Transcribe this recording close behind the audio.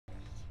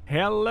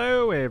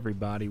Hello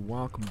everybody,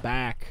 welcome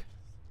back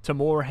to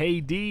more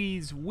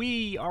Hades.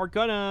 We are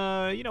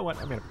gonna, you know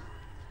what, I'm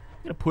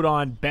gonna put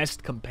on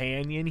Best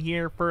Companion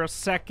here for a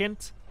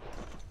second.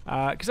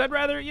 Cause I'd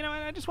rather, you know,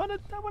 I wanna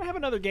have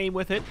another game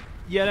with it,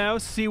 you know,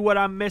 see what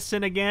I'm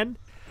missing again.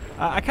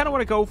 I kinda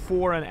wanna go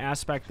for an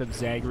aspect of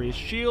Zagreus'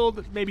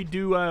 shield, maybe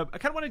do I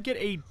kinda wanna get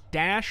a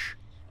dash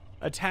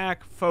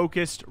attack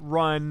focused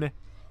run,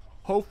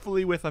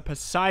 hopefully with a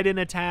Poseidon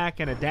attack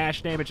and a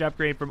dash damage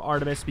upgrade from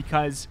Artemis,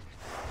 because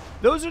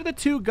those are the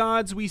two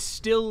gods we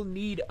still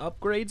need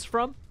upgrades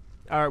from.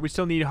 We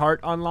still need heart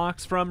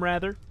unlocks from,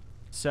 rather.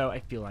 So I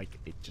feel like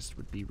it just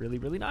would be really,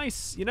 really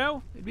nice, you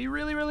know? It'd be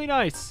really, really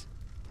nice.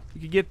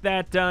 You could get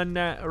that done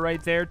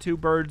right there. 2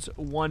 birds,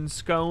 1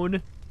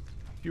 scone.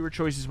 Fewer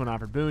choices when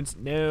offered boons.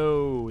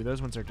 No,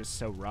 those ones are just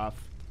so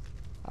rough.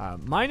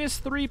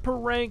 -3 per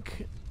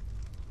rank.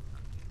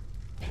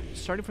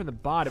 Starting from the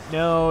bottom.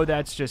 No,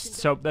 that's just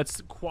so,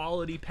 that's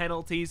quality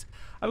penalties.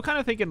 I'm kind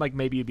of thinking like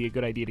maybe it'd be a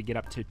good idea to get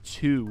up to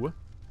 2.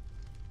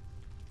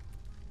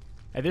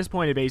 At this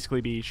point, it'd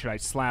basically be, should I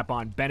slap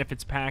on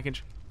benefits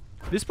package?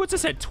 This puts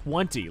us at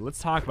 20. Let's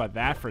talk about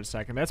that for a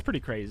second. That's pretty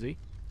crazy.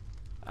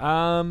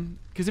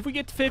 Because if we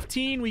get to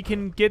 15, we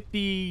can get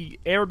the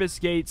Erebus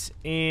gates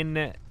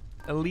in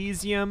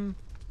Elysium.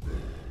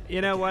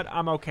 You know what?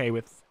 I'm okay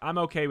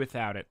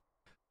without it.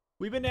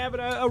 We've been having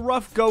a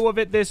rough go of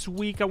it this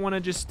week. I want to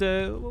just,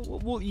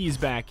 we'll ease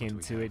back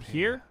into it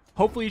here.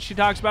 Hopefully she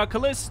talks about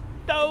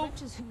Callisto.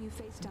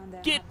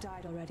 Get,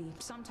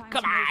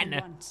 come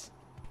on.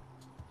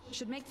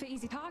 Should make for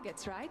easy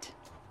targets, right?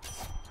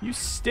 You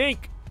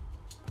stink.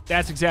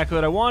 That's exactly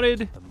what I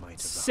wanted.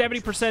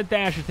 70%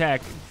 dash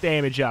attack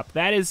damage up.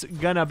 That is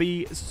gonna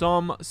be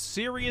some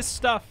serious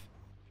stuff.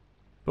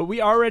 But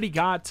we already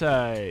got,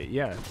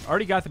 yeah,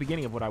 already got the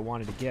beginning of what I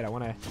wanted to get. I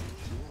want to...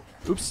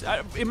 Oops,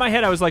 in my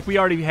head I was like, we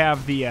already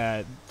have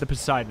the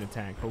Poseidon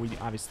attack, but we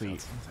obviously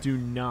do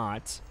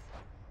not.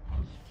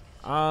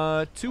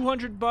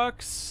 200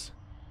 bucks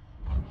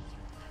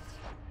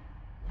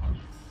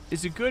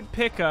is a good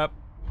pickup,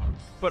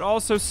 but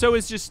also so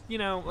is just, you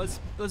know,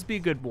 let's be a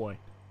good boy.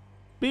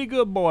 Be a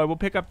good boy, we'll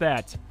pick up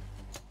that.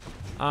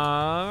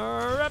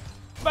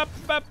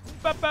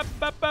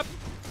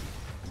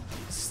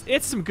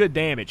 It's some good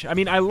damage. I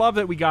mean, I love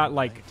that we got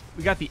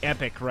the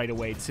epic right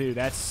away too.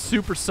 That's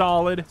super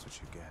solid. That's what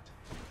you get.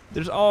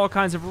 There's all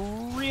kinds of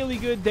really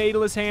good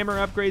Daedalus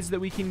hammer upgrades that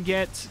we can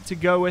get to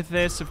go with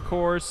this, of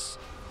course.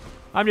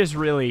 I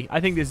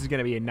think this is going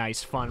to be a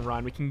nice fun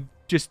run. We can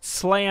just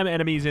slam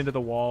enemies into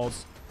the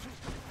walls.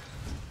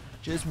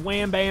 Just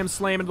wham bam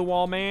slam into the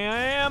wall,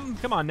 man.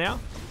 Come on now.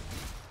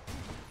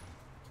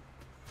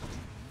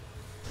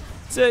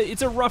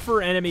 It's a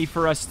rougher enemy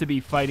for us to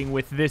be fighting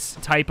with this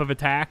type of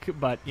attack,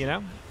 but, you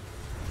know,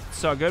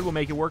 it's all good. We'll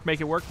make it work,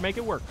 make it work, make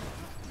it work.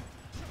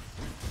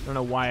 I don't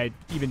know why I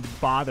even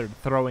bothered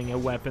throwing a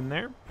weapon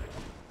there.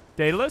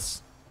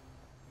 Daedalus?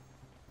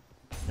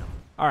 No.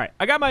 All right,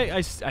 I got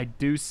my... I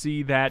do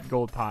see that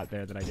gold pot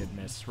there that I did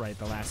miss right at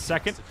the last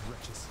second.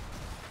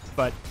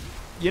 But,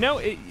 you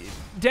know,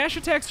 dash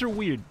attacks are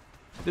weird.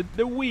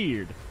 They're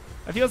weird.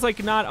 It feels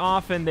like not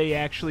often they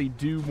actually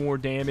do more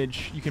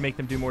damage. You can make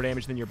them do more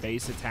damage than your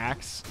base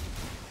attacks.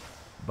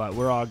 But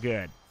we're all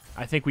good.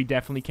 I think we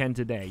definitely can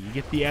today. You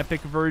get the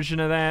epic version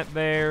of that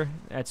there.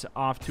 That's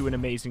off to an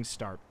amazing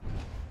start.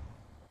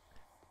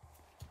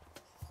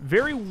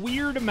 Very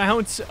weird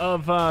amounts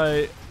of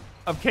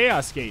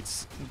chaos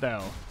gates,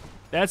 though.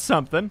 That's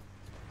something.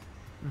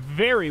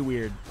 Very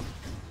weird.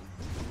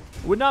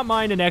 Would not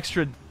mind an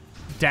extra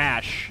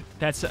dash.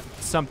 That's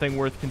something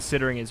worth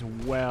considering as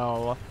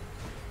well.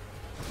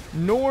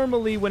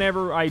 Normally,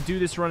 whenever I do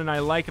this run and I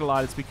like it a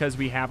lot, it's because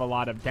we have a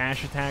lot of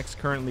dash attacks.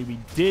 Currently, we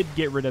did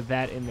get rid of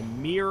that in the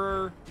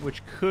mirror,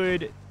 which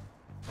could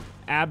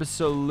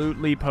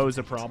absolutely pose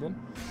a problem.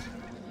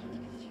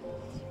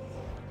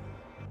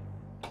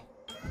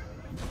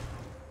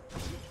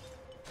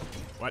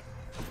 What?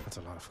 That's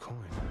a lot of coin.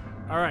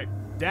 All right,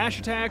 dash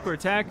attack or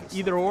attack,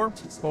 either or,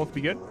 both be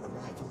good.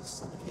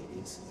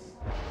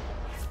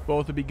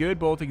 Both would be good,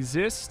 both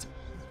exist.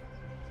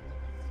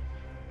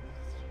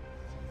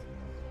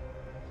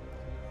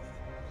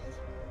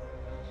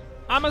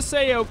 I'm gonna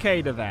say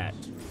okay to that.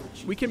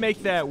 We can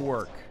make that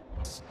work.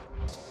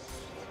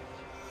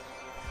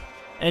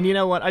 And you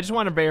know what? I just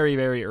want a very,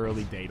 very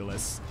early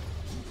Daedalus.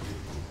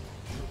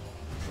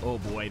 Oh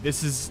boy,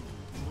 this is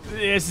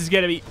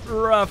gonna be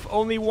rough.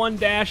 Only 1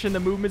 dash and the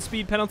movement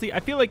speed penalty.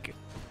 I feel like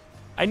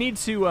I need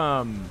to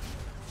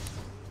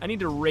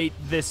rate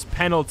this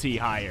penalty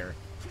higher.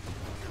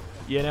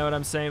 You know what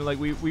I'm saying? Like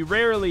we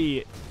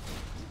rarely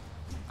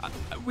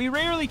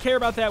care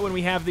about that when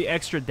we have the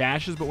extra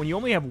dashes, but when you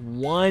only have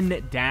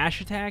 1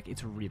 dash attack,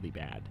 it's really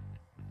bad.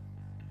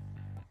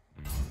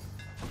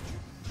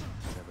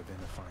 Never been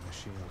a finer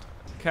shield.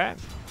 Okay,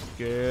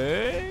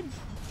 good.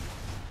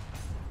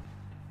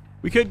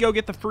 We could go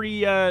get the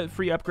free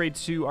upgrade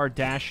to our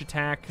dash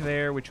attack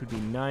there, which would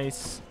be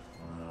nice.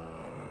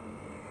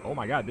 Oh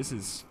my god, this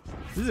is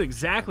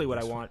exactly what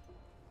I want.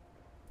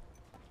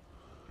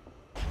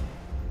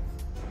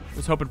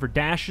 Was hoping for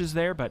dashes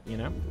there, but, you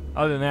know.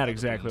 Other than that,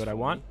 exactly what I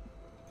want.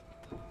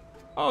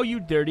 Oh, you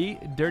dirty,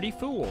 dirty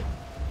fool.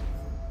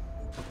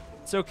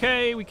 It's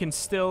okay. We can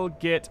still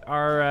get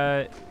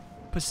our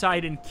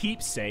Poseidon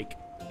keepsake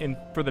in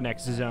for the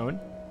next zone.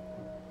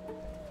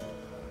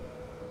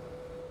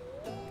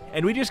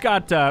 And we just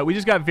got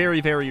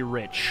very, very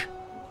rich.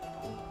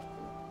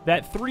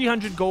 That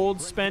 300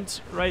 gold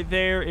spent right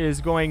there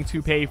is going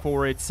to pay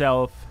for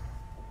itself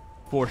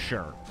for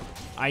sure.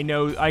 I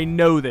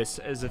know this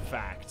as a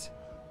fact.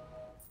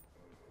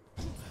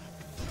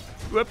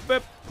 Whoop,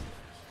 whoop.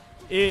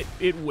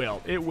 It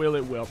will.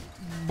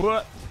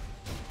 But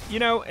you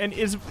know, and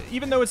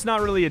even though it's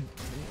not really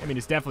I mean,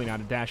 it's definitely not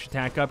a dash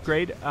attack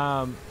upgrade.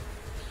 I'm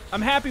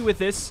happy with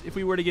this. If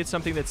we were to get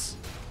something that's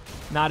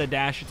not a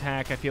dash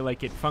attack, I feel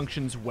like it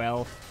functions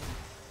well.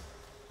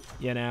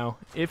 You know,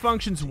 it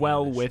functions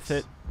well with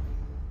it.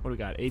 What do we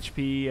got?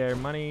 HP or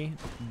money?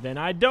 Then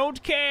I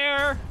don't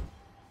care.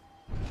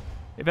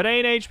 If it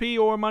ain't HP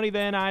or money,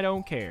 then I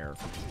don't care.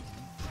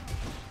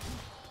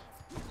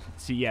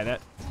 See, yeah,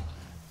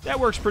 that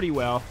works pretty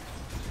well.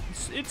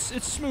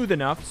 It's smooth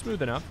enough.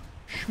 Smooth enough.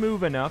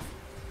 Schmoove enough.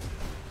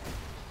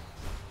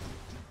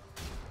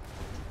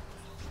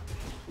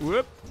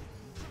 Whoop.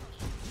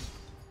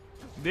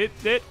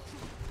 Dit.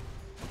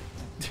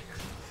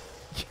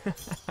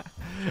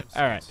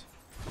 All right.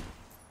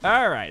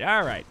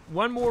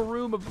 One more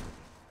room of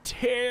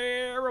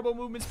terrible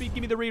movement speed.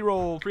 Give me the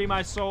reroll. Free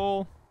my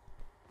soul.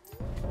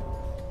 I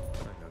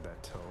know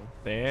that tone.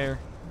 There.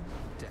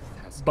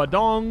 Death has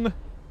Badong.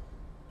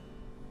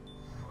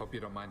 Hope you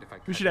don't mind if I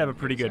We should have a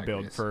pretty good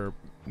build for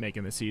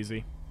making this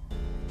easy.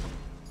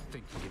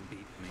 think you can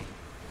beat me.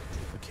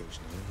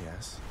 Occasionally,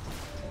 yes.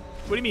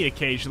 What do you mean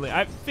occasionally?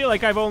 I feel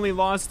like I've only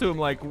lost to him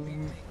like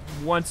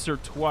once or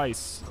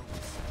twice.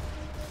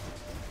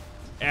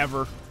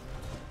 Ever.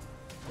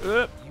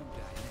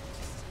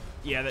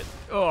 Yeah, that.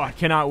 Oh, I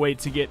cannot wait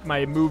to get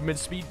my movement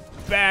speed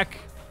back.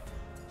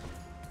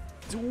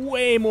 It's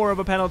way more of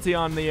a penalty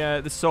on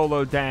the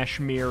solo dash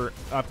mirror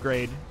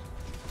upgrade.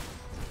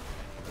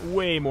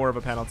 Way more of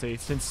a penalty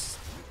since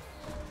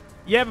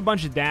you have a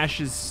bunch of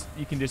dashes.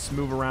 You can just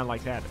move around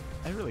like that.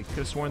 I really could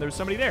have sworn there was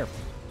somebody there.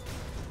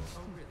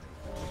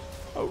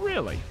 Oh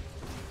really?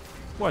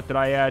 What did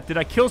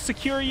I kill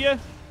secure you,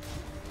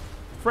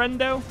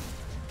 friendo?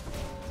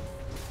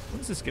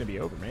 When is this gonna be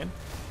over, man?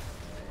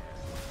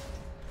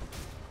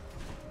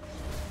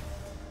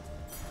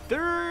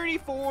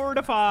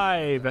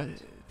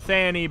 34-5,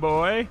 Fanny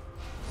boy.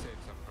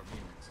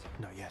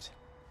 Not yet.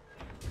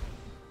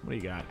 What do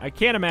you got? I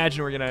can't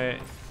imagine we're gonna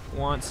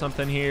want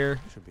something here.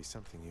 Should be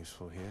something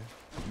useful here.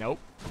 Nope.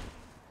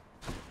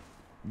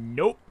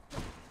 Nope.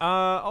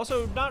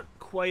 Also, not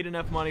quite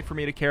enough money for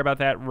me to care about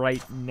that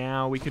right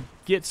now. We could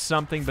get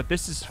something, but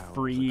this is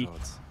free.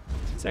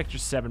 It's extra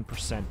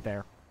 7%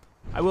 there.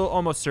 I will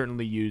almost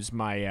certainly use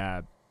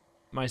my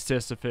my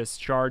Sisyphus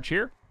charge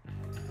here.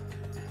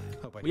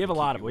 We have a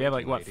lot of. We have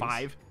like what,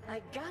 5? I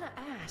gotta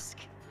ask,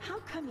 how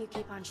come you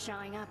keep on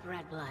showing up,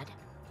 Redblood?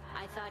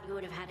 I thought you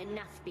would have had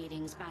enough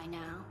beatings by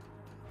now.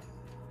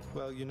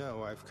 Well, you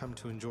know, I've come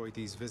to enjoy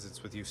these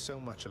visits with you so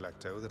much,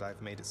 Electo, that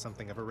I've made it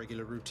something of a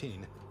regular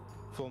routine.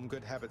 Form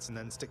good habits and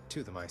then stick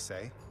to them, I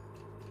say.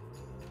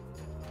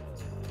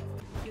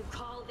 You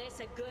call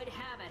this a good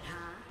habit,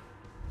 huh?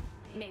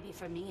 Maybe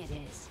for me it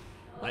is.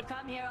 Well,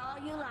 come here all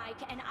you like,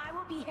 and I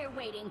will be here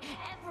waiting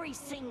every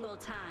single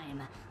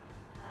time.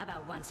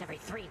 About once every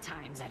 3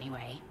 times,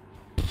 anyway.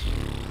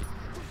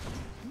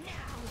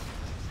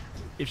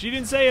 If she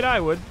didn't say it, I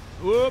would.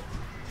 Whoop.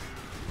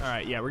 All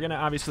right, yeah, we're gonna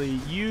obviously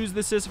use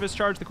the Sisyphus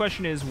charge. The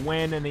question is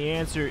when, and the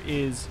answer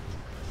is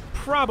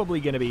probably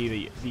gonna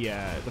be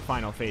the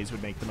final phase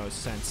would make the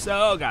most sense.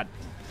 Oh God,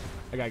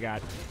 I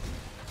got.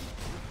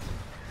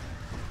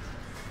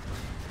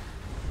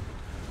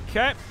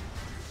 Okay.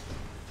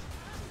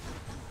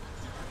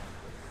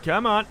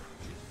 Come on.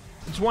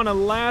 Just want to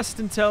last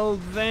until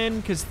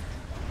then, because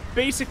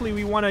basically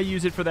we want to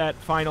use it for that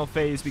final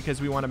phase because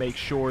we want to make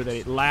sure that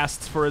it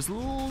lasts for as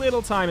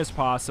little time as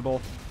possible.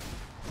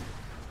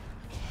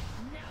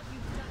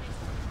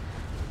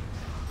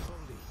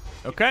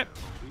 Okay.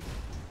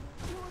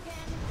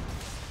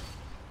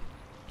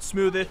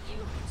 Smooth it.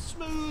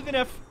 Smooth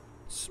enough.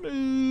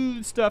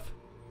 Smooth stuff.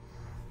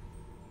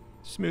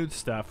 Smooth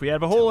stuff. We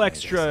have a whole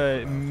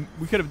extra.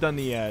 We could have done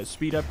the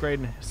speed upgrade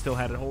and still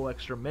had a whole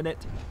extra minute.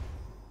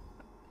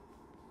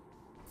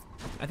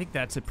 I think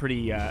that's a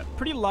pretty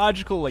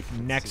logical like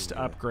next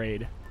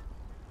upgrade,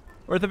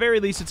 or at the very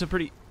least, it's a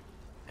pretty.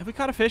 Have we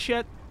caught a fish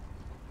yet?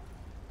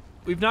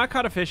 We've not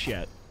caught a fish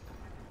yet.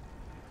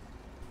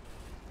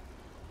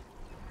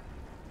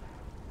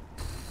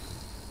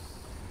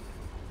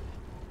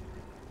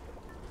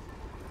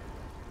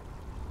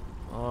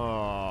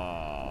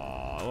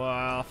 Oh,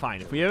 well,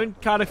 fine. If we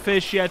haven't caught a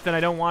fish yet, then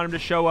I don't want him to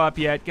show up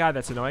yet. God,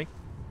 that's annoying.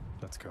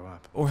 Let's go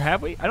up. Or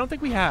have we? I don't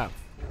think we have.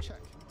 Check.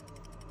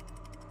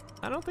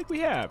 I don't think we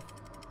have.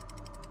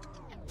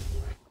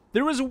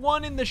 There was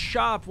one in the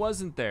shop,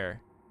 wasn't there?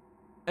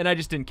 And I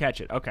just didn't catch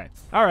it. Okay.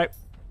 All right.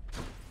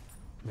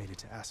 Made it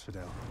to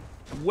Asphodel.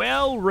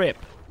 Well, rip.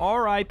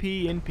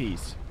 R.I.P. in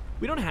peace.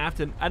 We don't have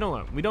to, I don't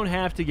know. We don't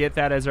have to get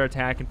that as our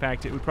attack. In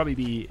fact, it would probably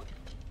be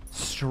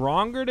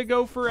stronger to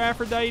go for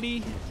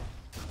Aphrodite.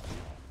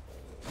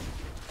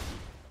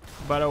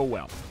 But oh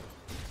well.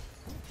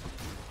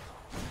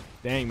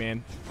 Dang,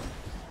 man.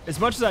 As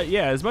much as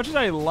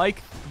I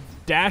like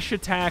dash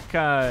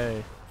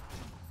attack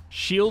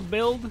shield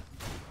build,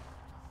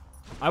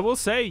 I will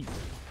say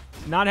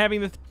not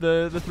having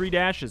the 3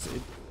 dashes,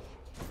 it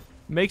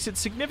makes it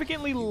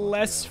significantly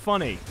less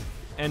funny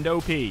and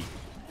OP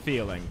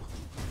feeling.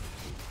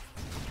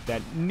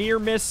 That near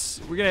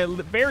miss, we're gonna at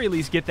the very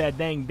least get that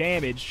dang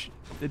damage.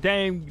 The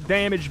dang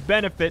damage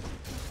benefit.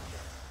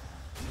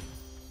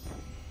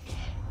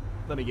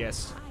 Let me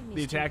guess.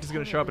 The attack is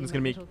gonna show up and it's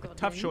gonna be a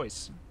tough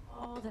choice.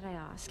 All that I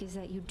ask is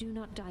that you do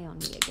not die on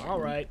me again.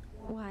 All right.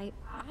 Why,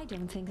 I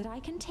don't think that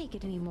I can take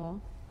it anymore.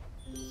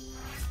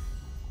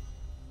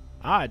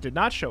 Ah, it did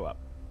not show up.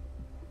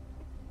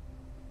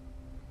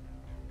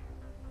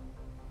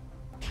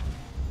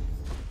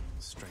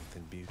 Strength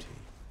and beauty.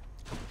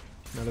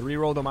 Another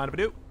reroll, don't mind if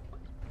I do.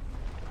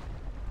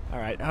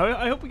 Alright,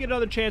 I hope we get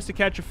another chance to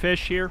catch a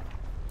fish here.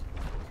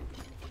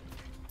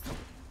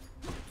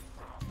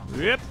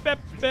 Yep, yep,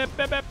 yep,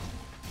 yep, yep.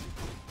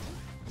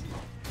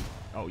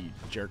 Oh, you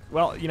jerk.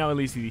 Well, you know, at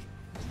least he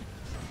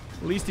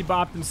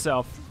bopped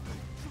himself.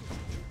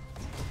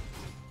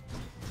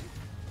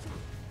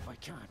 I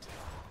can't.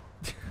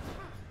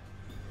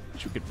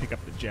 Wish we could pick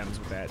up the gems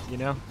with that, you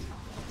know?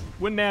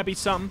 Wouldn't that be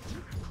something?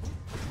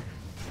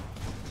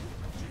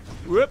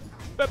 Whoop,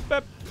 bep,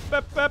 bep,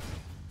 bep, bep.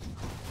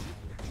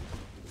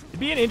 It'd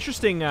be an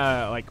interesting,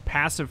 like,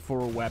 passive for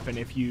a weapon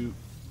if you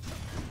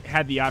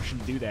had the option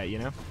to do that, you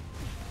know?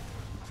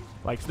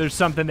 Like, there's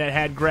something that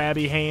had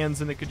grabby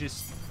hands and that could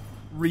just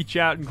reach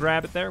out and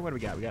grab it there. What do we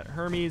got? We got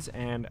Hermes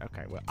and,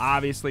 okay, well,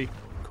 obviously,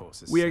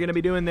 we are going to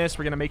be doing this.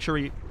 We're going to make sure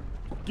we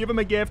give him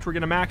a gift. We're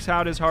going to max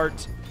out his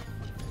heart.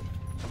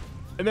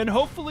 And then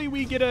hopefully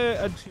we get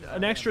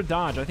an extra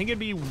dodge. I think it'd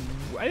be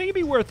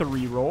worth a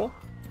reroll.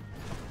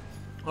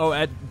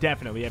 Oh,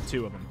 definitely. We have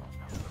 2 of them.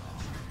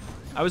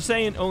 I was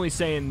only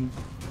saying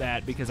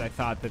that because I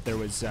thought that there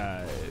was,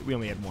 we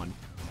only had 1.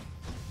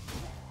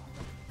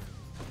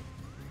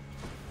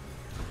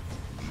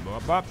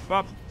 Bop, bop,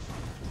 bop.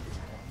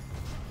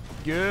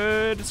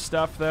 Good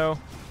stuff, though.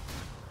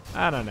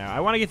 I don't know. I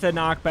want to get the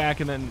knockback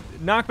and then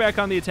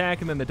knockback on the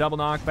attack and then the double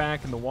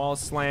knockback and the wall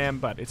slam,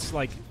 but it's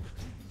like,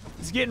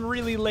 it's getting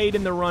really late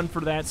in the run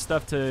for that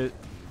stuff to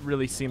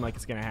really seem like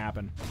it's going to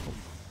happen.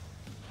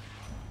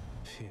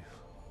 Phew.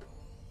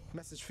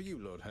 Message for you,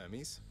 Lord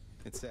Hermes.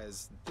 It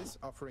says, this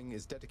offering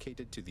is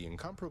dedicated to the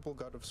incomparable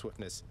god of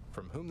swiftness,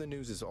 from whom the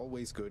news is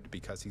always good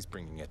because he's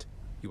bringing it.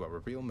 You are a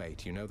real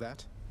mate, you know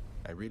that?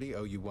 I really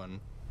owe you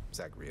one,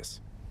 Zagreus.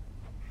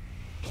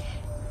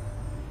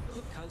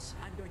 Look, cuz,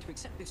 I'm going to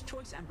accept this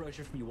choice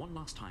ambrosia from you one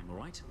last time,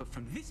 alright? But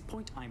from this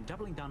point, I'm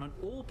doubling down on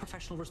all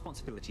professional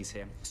responsibilities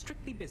here.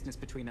 Strictly business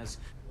between us,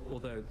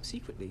 although,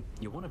 secretly,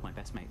 you're one of my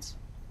best mates.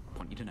 I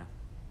want you to know.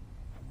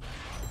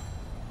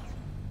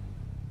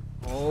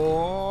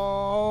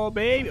 Oh,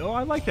 baby. Oh,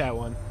 I like that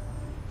one.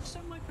 So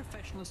my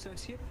professional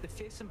associate, the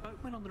fearsome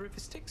boatman on the river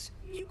Styx,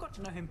 you got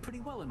to know him pretty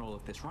well in all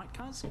of this, right,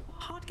 cuz?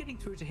 Hard getting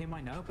through to him,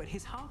 I know, but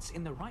his heart's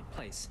in the right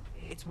place.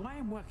 It's why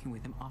I'm working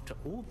with him after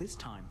all this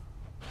time.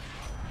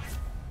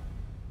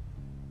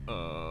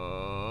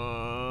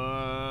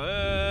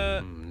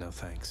 No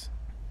thanks.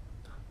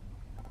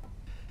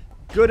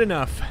 Good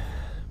enough.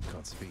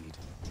 Godspeed.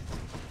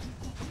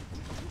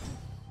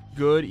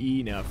 Good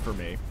enough for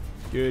me.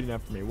 Good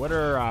enough for me. What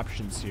are our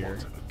options here?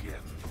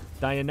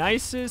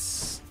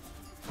 Dionysus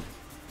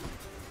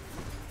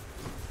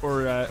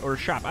or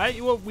shop.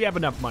 Well, we have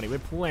enough money. We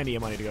have plenty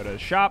of money to go to the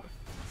shop.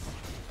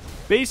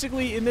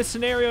 Basically, in this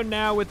scenario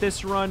now with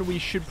this run, we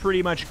should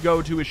pretty much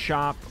go to a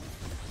shop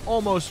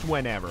almost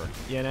whenever,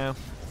 you know?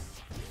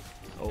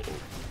 Oh,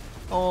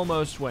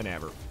 almost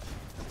whenever.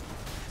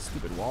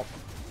 Stupid wall.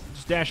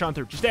 Just dash on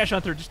through. Just dash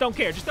on through. Just don't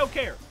care. Just don't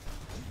care.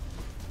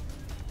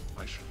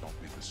 I should not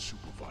be the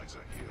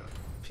supervisor here.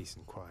 Peace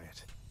and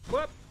quiet.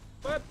 What?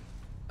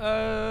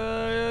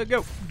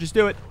 Go. Just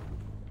do it.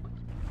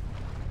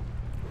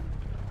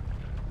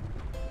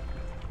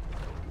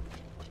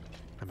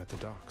 I'm at the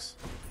docks.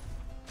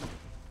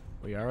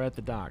 We are at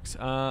the docks.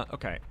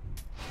 Okay.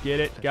 Get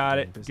it. Got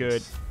it.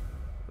 Good.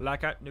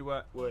 Like I knew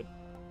I would.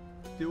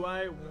 Do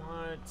I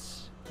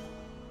want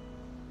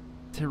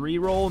to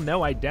reroll?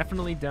 No, I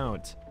definitely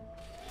don't.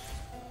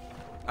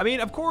 I mean,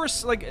 of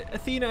course, like,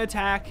 Athena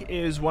attack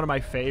is one of my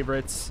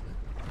favorites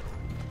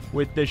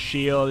with this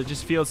shield. It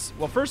just feels,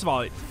 well, first of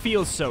all, it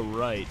feels so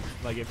right.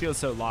 Like, it feels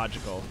so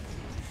logical.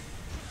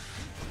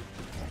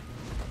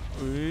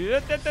 We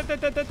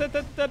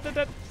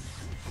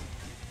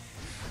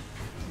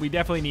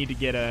definitely need to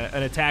get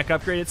an attack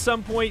upgrade at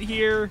some point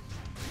here.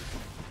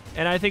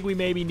 And I think we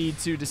maybe need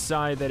to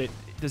decide that it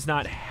does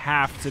not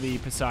have to be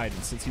Poseidon,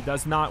 since he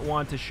does not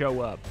want to show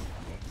up.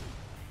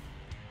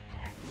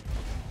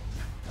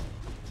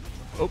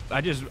 Oh,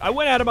 I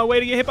went out of my way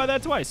to get hit by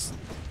that twice.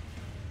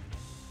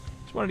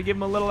 Just wanted to give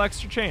him a little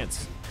extra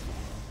chance.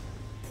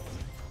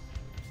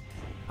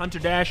 Hunter,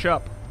 dash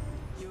up.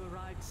 You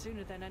arrived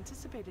sooner than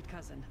anticipated,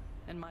 cousin,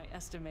 and my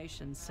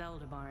estimations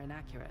seldom are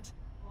inaccurate.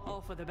 All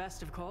for the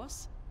best, of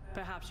course.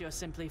 Perhaps you're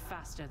simply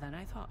faster than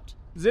I thought.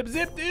 Zip,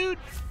 zip, dude.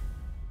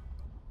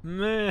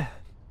 Meh.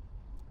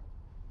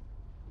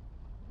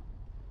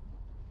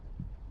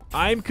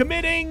 I'm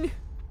committing.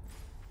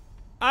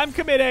 I'm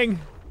committing.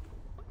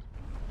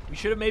 We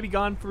should have maybe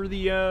gone for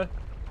the,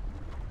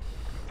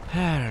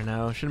 I don't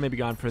know. Should have maybe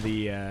gone for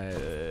the,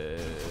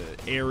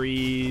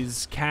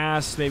 Ares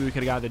cast. Maybe we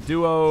could have got the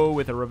duo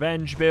with a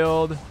revenge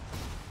build.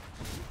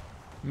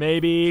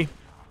 Maybe.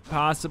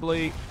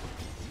 Possibly.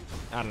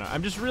 I don't know.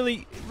 I'm just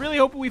really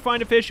hoping we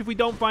find a fish. If we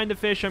don't find the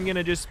fish, I'm going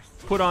to just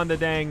put on the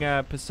dang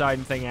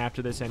Poseidon thing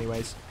after this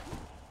anyways.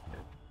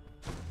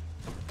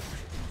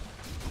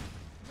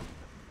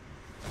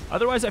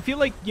 Otherwise, I feel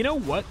like, you know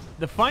what?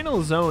 The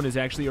final zone is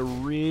actually a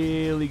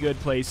really good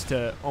place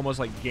to almost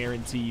like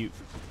guarantee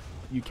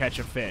you catch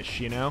a fish,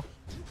 you know?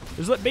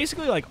 There's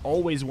basically like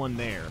always one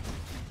there.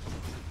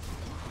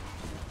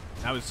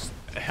 That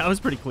was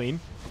pretty clean.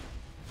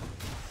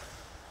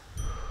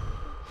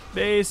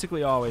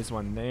 Basically always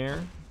one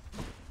there.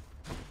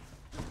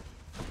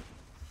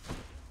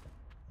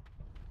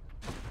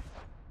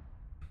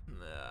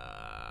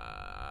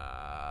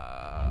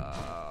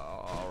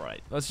 All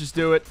right, let's just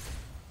do it.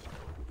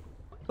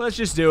 Let's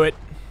just do it.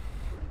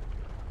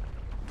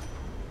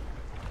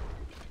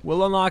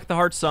 We'll unlock the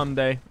heart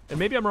someday. And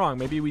maybe I'm wrong.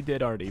 Maybe we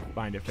did already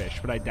find a fish,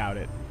 but I doubt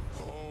it.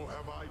 Oh,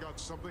 have I got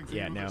something for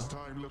Yeah, you no. this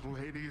time, little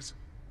Hades?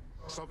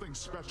 Something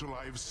special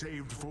I've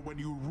saved for when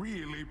you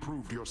really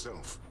proved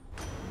yourself.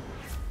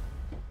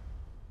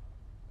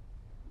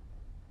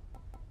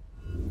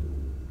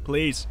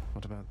 Please.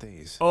 What about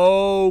these?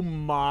 Oh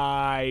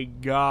my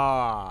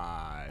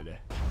god.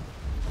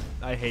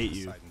 I hate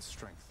you. Poseidon's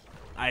strength.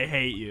 I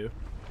hate you.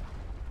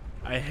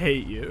 I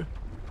hate you.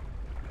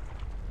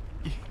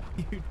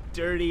 You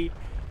dirty,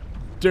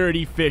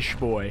 dirty fish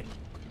boy.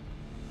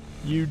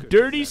 You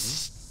dirty,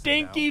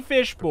 stinky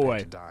fish Prepare boy.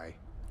 to die.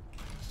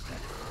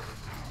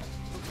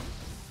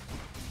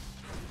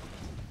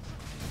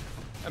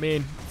 I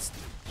mean, it's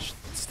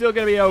still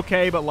gonna be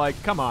okay, but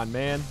like, come on,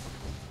 man.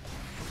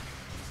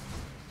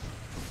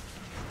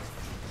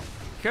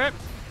 Okay.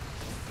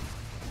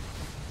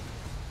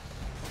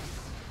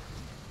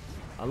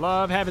 I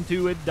love having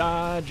two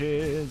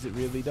dodges. It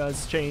really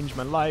does change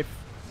my life.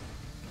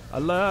 I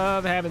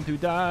love having two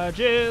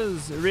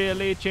dodges. It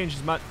really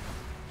changes my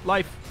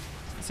life.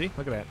 See?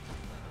 Look at that.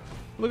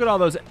 Look at all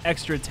those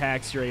extra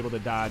attacks you're able to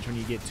dodge when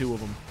you get two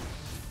of them.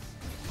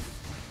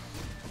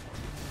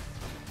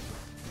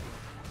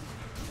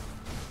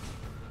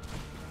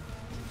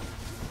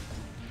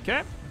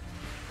 Okay.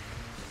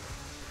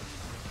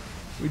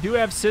 We do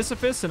have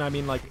Sisyphus, and I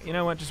mean, like, you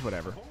know what? Just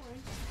whatever.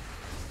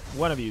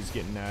 One of you is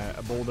getting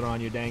a boulder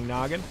on your dang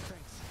noggin.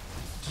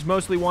 Just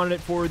mostly wanted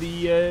it for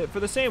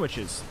the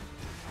sandwiches.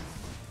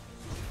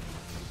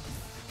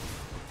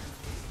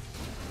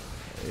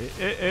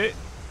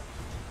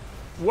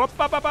 Whoop,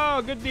 up, up,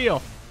 oh, good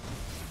deal.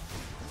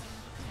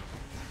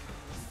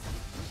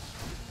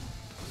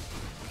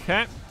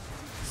 Okay.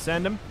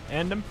 Send him.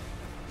 End him.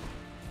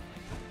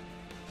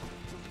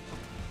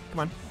 Come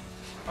on.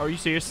 Are you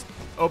serious?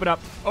 Open up.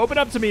 Open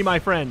up to me, my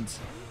friends.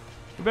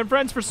 We've been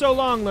friends for so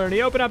long,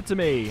 Lerny. Open up to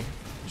me.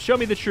 Show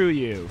me the true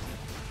you.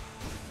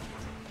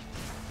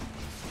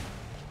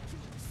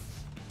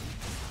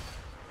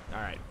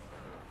 All right.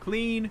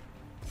 Clean.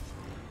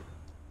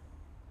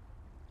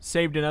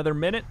 Saved another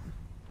minute.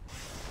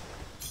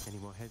 Any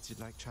more heads you'd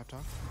like chopped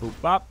off? Boop,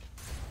 bop.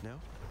 No?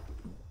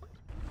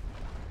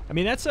 I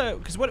mean, that's a...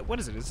 Because what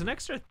is it? It's an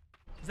extra...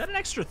 Is that an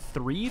extra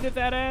 3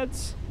 that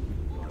adds?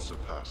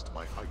 Surpassed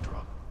my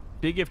Hydra.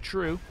 Big if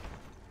true.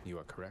 You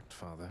are correct,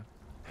 Father.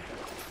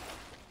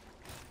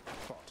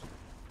 Fought.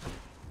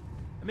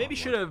 I maybe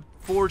should have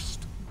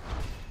forced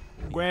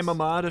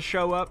Grandmama to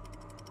show up.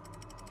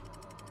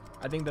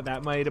 I think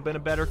that might have been a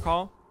better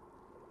call.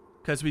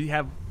 Because we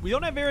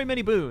don't have very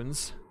many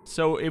boons.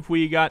 So if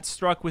we got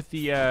struck with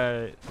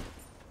the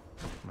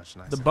Much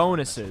nicer.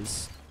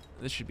 bonuses,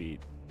 this should be...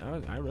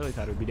 I really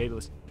thought it would be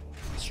Daedalus.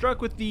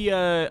 Struck with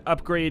the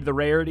upgrade, the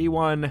rarity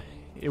one,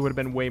 it would have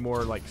been way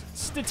more, like,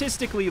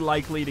 statistically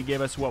likely to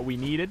give us what we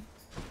needed.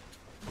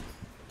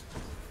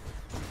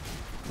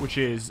 Which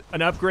is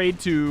an upgrade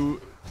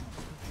to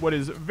what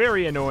is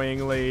very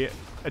annoyingly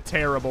a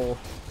terrible,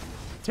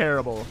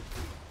 terrible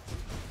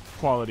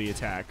quality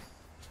attack.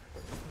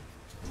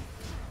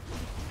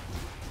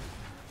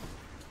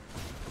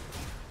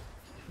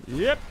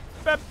 Yep,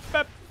 yep,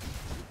 yep.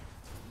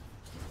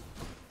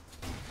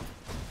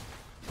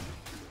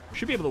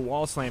 Should be able to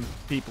wall slam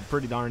people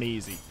pretty darn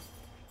easy.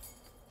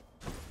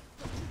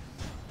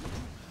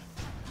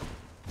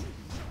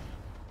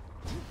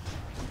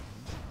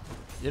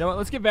 You know what?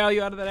 Let's get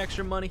value out of that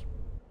extra money.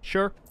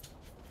 Sure.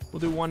 We'll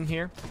do one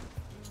here.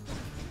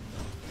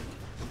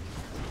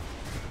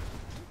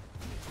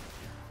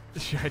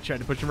 I tried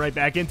to push him right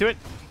back into it.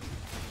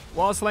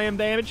 Wall slam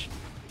damage.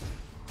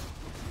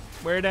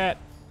 Where it at?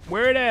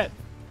 Where it at?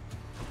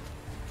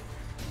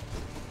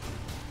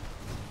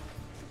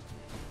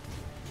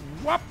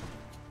 Whoop.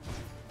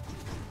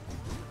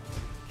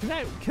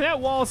 Can that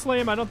wall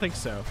slam? I don't think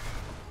so.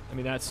 I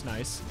mean, that's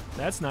nice.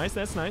 That's nice.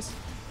 That's nice.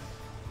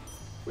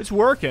 It's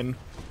working.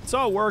 It's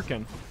all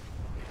working.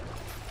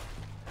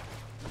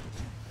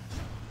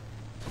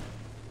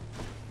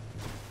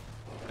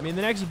 I mean,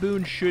 the next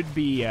boon should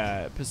be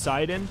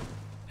Poseidon,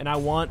 and I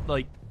want,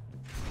 like,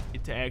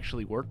 it to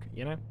actually work,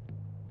 you know?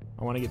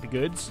 I want to get the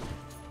goods.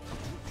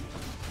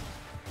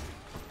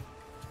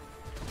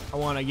 I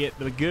want to get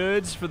the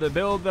goods for the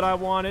build that I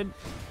wanted.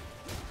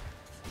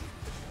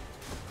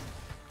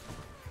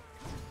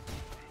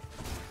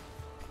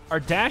 Our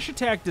dash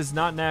attack does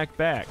not knock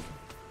back.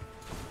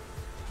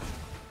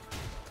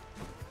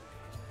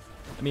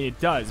 I mean, it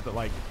does, but,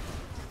 like,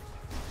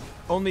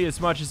 only as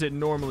much as it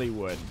normally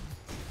would.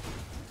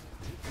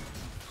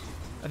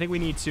 I think we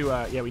need to,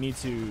 yeah, we need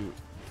to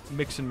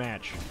mix and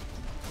match.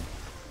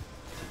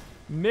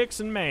 Mix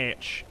and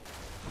match.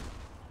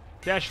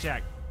 Dash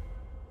attack.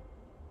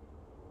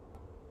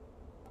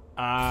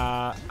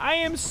 I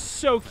am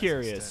so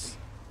curious.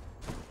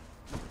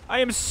 I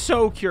am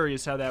so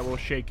curious how that will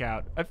shake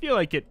out. I feel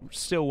like it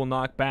still will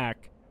knock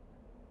back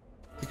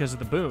because of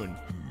the boon.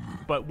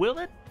 But will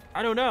it?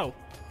 I don't know.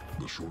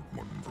 The short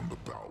one from the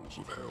bowels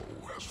of hell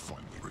has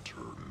finally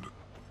returned.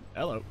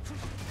 Hello.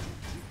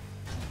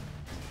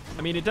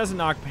 I mean, it doesn't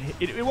knock...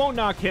 It won't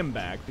knock him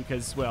back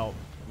because, well,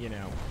 you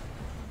know,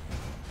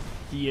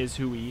 he is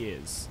who he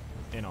is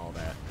and all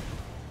that.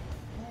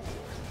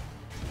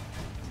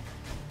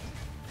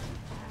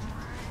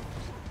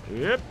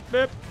 Yep,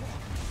 yep.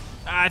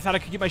 I thought I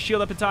could get my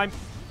shield up in time.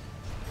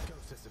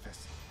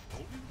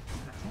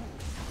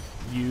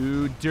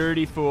 You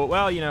dirty fool.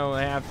 Well, you know,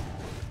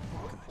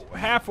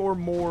 half or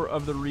more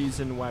of the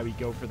reason why we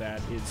go for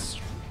that is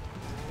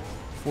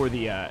for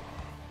the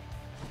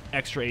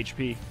extra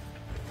HP.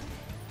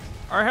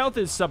 Our health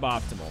is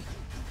suboptimal.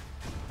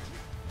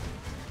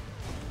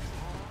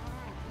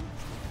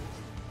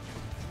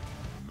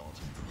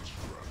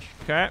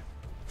 Okay.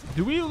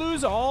 Do we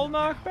lose all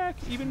knockback?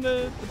 Even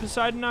the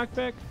Poseidon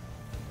knockback?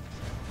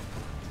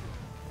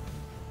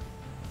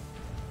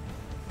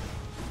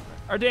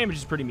 Our damage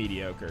is pretty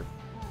mediocre.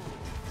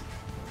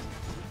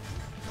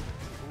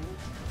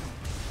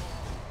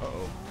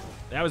 Uh-oh.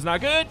 That was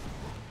not good.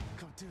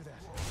 Can't do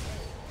that.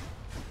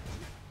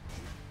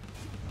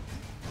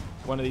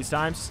 One of these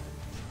times.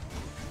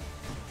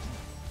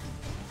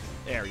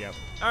 There we go.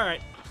 All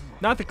right.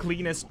 Not the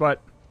cleanest,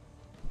 but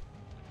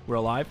we're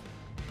alive.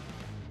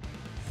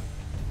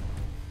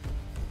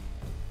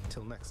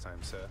 Till next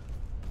time, sir.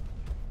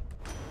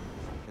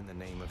 In the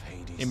name of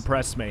Hades.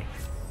 Impress me.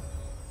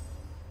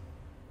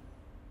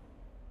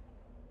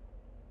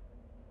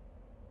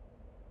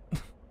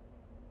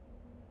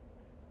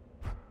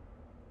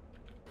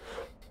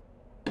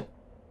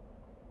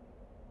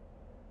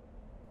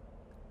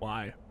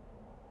 Why?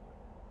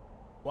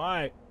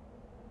 Why?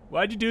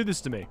 Why'd you do this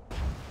to me?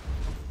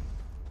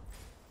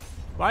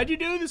 Why'd you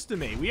do this to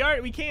me?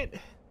 We can't.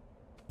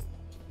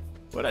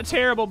 What a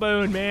terrible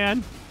boon,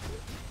 man.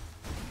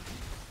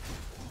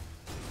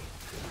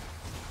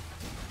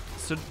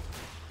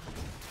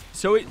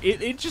 So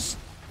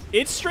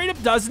it straight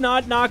up does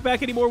not knock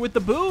back anymore with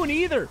the boon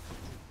either.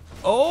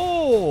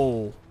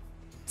 Oh.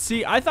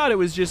 See, I thought it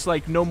was just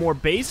like no more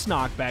base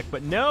knockback,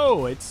 but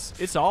no,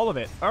 it's all of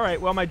it. All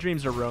right, well, my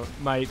dreams are ruined.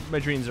 My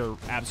dreams are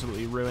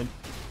absolutely ruined.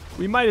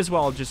 We might as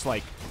well just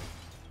like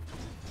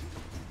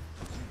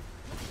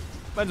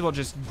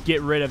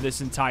get rid of this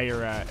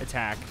entire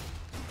attack.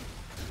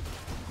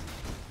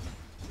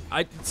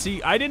 I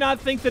did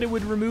not think that it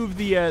would remove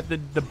the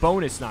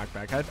bonus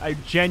knockback. I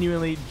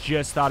genuinely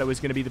just thought it was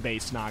going to be the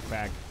base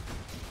knockback.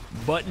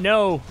 But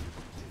no.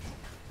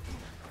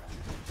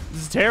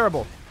 This is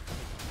terrible.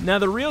 Now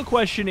the real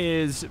question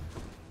is,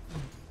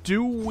 did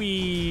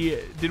we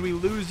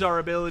lose our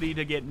ability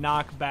to get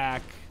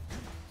knockback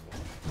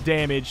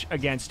damage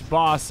against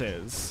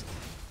bosses?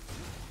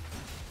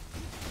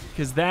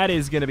 Because that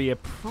is going to be a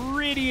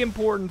pretty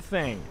important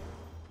thing.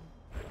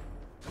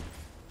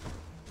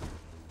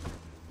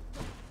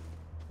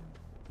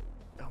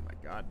 Oh my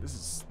god,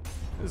 this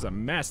is a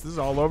mess. This is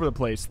all over the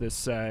place,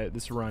 this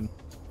run.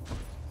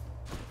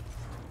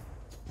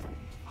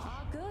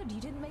 Ah, good. You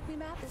didn't make me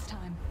mad this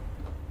time.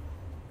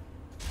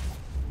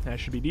 That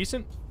should be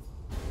decent.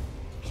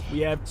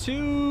 We have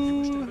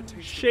 2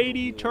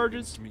 shady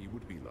charges. Me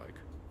would be like.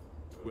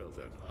 Well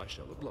then, I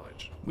shall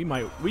oblige. We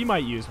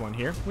might use one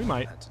here. We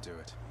might. Had to do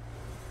it.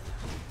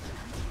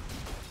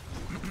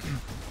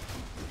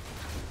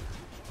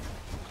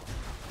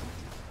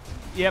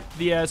 Yep,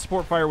 the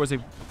support fire was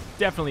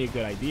definitely a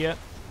good idea.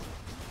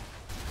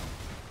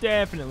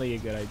 Definitely a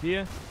good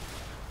idea.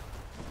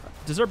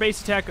 Does our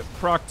base attack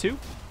proc 2?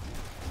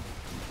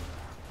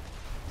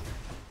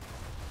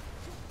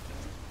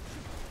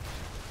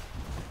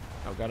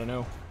 Oh, gotta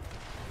know.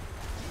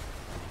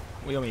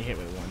 We only hit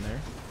with 1 there.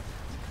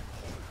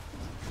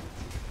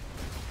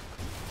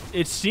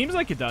 It seems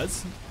like it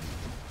does.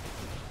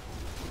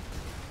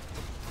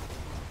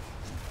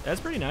 That's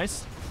pretty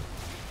nice.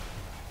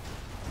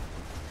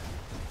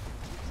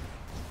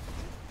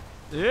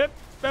 Yep.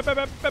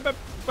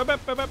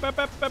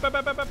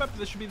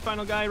 This should be the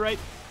final guy, right?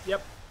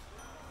 Yep.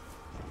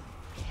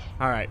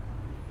 All right.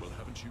 Well,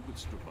 haven't you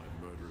withstood my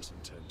murderous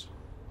intent?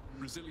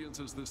 Resilience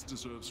as this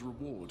deserves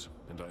reward,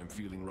 and I am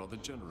feeling rather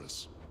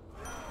generous.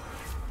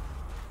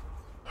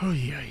 Oh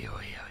yeah.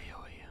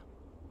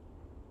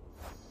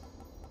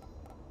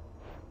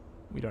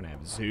 We don't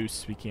have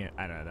Zeus. We can't.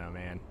 I don't know,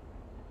 man.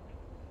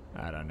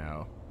 I don't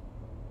know,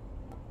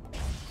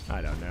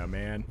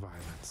 man.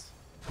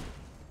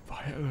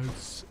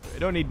 Violence. I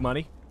don't need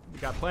money. We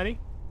got plenty.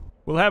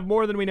 We'll have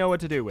more than we know what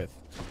to do with.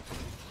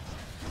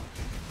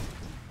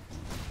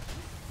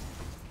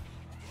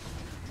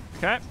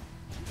 Okay.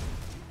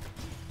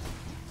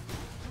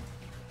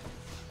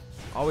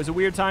 Always a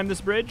weird time, this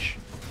bridge.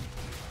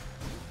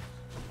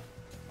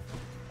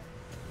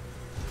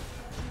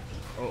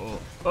 Uh-oh.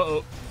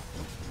 Uh-oh.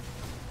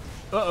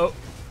 Uh-oh.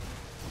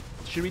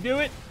 Should we do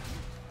it?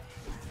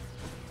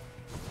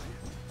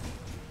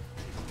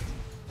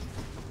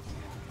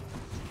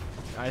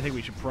 I think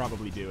we should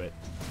probably do it.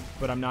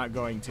 But I'm not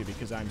going to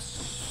because I'm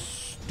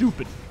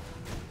stupid.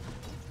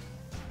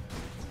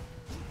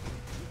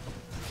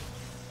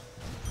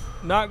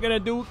 Not gonna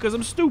do it because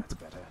I'm stupid.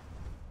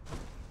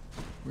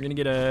 We're gonna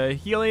get a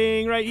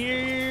healing right here.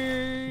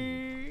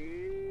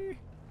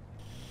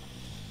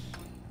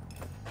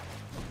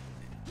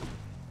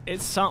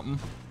 It's something.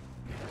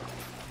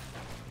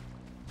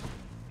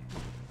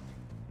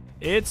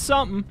 It's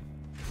something.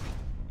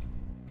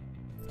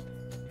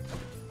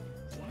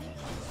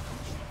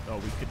 Oh,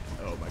 we could.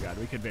 Oh my god,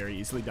 we could very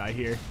easily die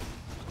here.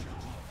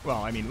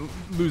 Well, I mean,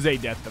 lose a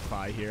death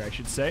defy here, I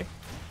should say.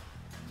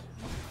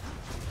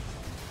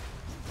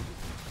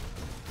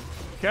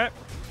 Okay.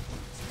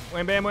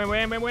 Wham bam, wham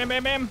wham bam, wham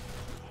bam bam.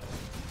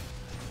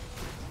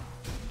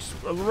 Just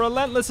a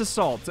relentless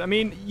assault. I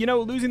mean, you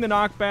know, losing the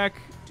knockback.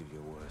 Do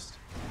your worst.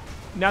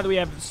 Now that we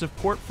have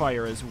support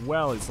fire as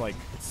well, is like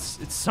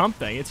it's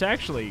something. It's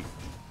actually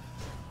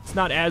it's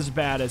not as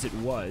bad as it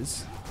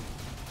was.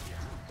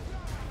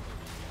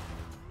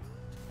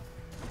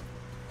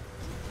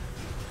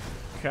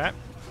 Okay.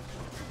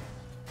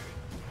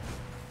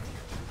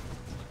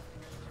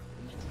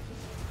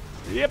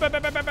 Yep.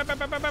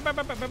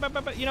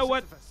 You know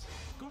what?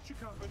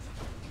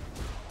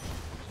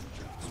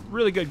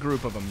 Really good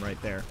group of them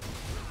right there.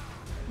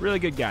 Really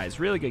good guys.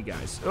 Really good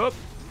guys. Oh.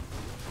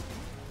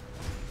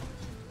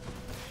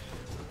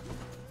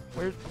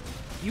 Where?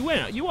 You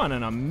went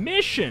on a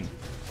mission.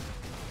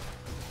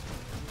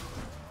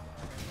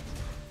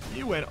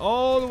 You went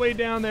all the way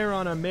down there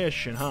on a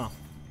mission, huh?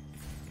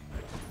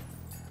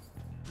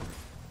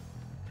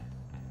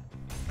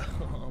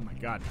 Oh my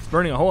god. It's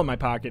burning a hole in my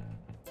pocket.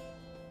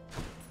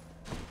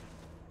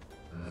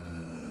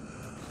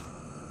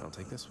 I'll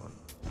take this one.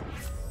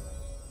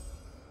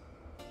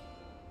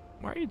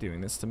 Why are you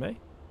doing this to me?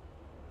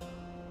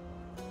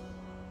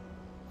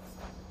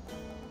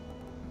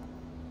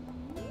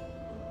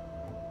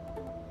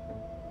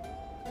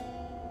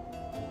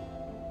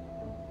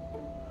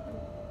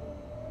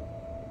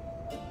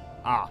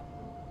 Ah.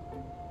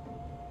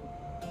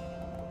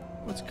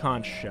 What's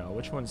conch shell?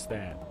 Which one's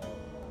that?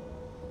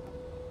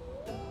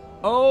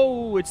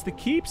 Oh, it's the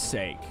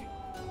keepsake.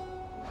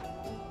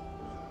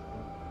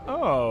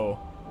 Oh.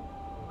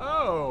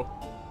 Oh.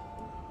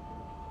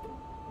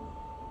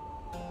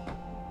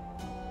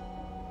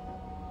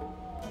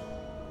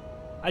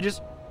 I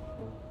just...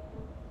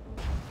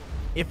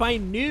 If I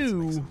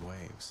knew...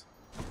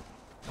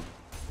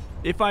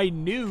 If I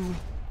knew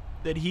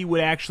that he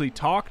would actually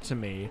talk to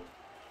me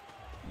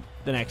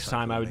the next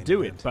time, I would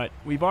do it. But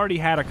we've already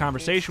had a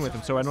conversation with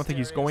him, so I don't think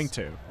he's going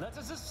to. Let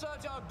us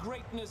assert our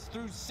greatness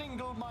through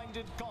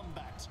single-minded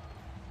combat.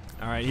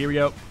 All right, here we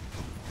go.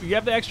 We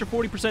have the extra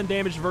 40%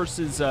 damage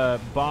versus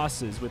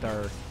bosses with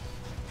our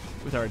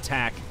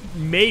attack.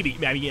 Maybe.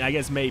 I mean, I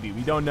guess maybe.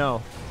 We don't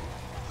know.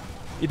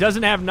 It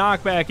doesn't have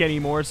knockback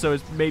anymore, so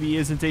it maybe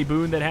isn't a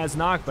boon that has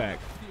knockback.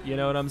 You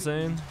know what I'm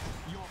saying?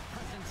 Your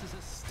presence is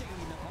a stain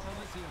upon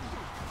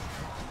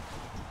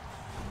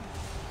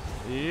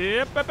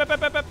Yep.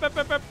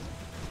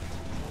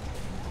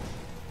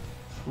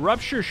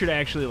 Rupture should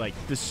actually, like,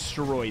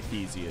 destroy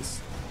Theseus.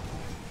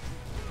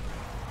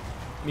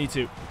 Me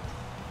too.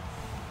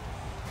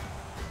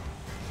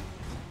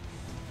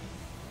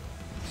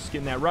 Just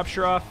getting that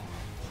Rupture off.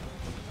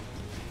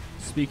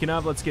 Speaking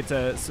of, let's get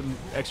to some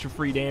extra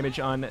free damage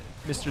on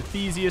Mr.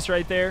 Theseus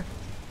right there.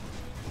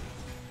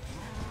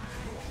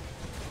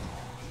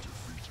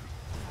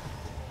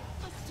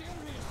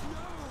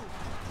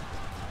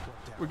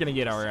 We're going to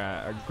get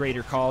our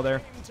greater call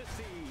there.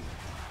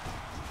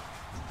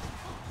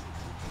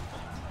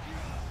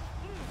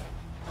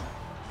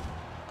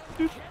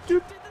 Doop,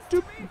 doop,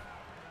 doop.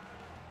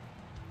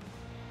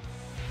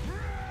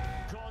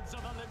 Gods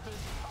of Olympus,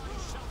 I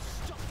shall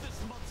stop this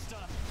monster.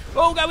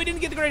 Oh god, we didn't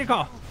get the greater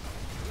call.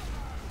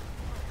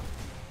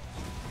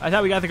 I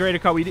thought we got the greater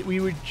call. We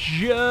were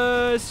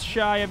just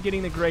shy of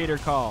getting the greater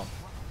call.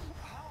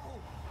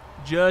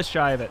 Just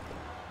shy of it.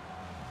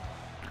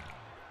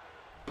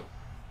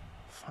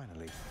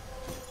 Finally.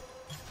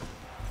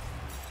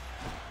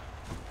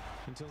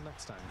 Until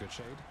next time, good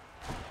shade.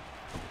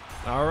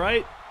 All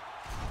right.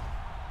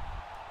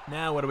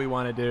 Now what do we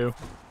want to do?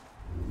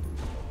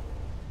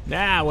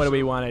 Now what do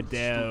we want to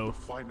do? The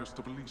finest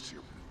of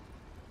Elysium.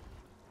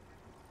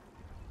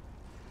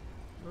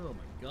 Oh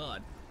my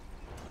god.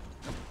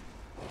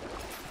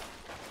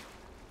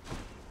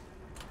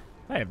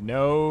 I have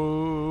no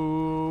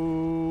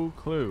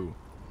clue.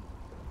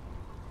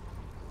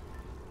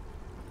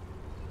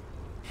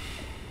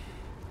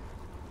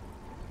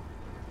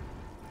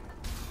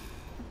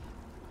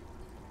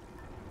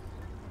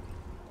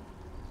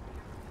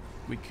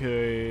 We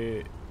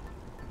could...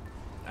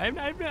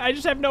 I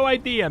just have no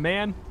idea,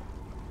 man.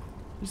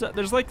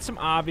 There's like some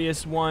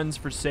obvious ones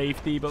for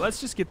safety, but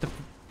let's just get the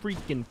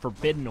freaking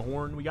Forbidden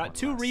Horn. We got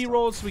 2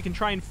 rerolls, so we can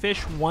try and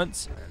fish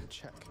once.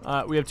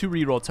 We have 2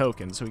 reroll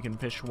tokens, so we can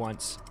fish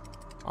once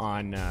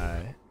on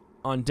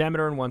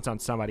Demeter and once on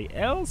somebody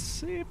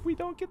else if we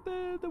don't get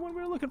the one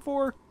we were looking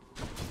for.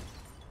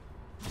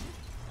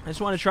 I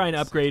just want to try and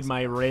upgrade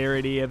my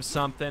rarity of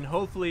something.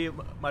 Hopefully,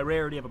 my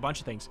rarity of a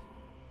bunch of things.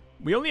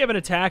 We only have an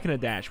attack and a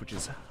dash, which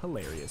is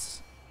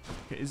hilarious.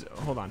 Okay,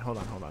 hold on.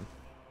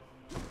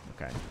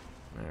 Okay.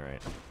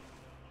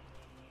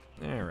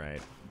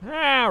 All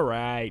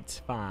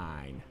right.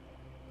 Fine.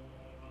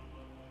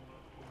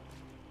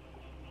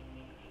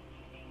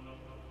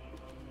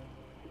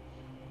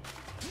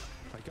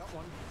 I got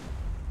one.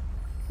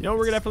 You know what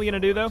we're definitely gonna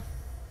do though?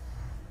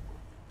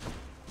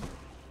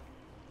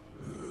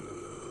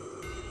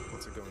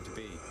 What's it going to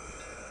be?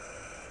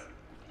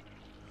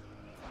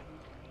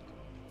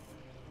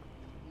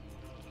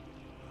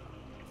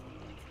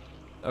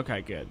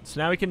 Okay, good.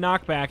 So now we can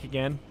knock back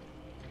again.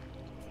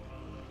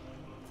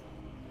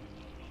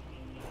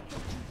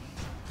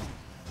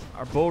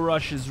 Our bull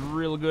rush is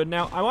real good.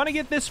 Now, I want to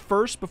get this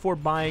first before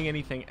buying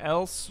anything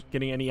else,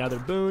 getting any other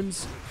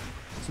boons,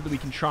 so that we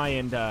can try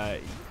and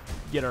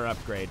get our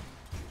upgrade.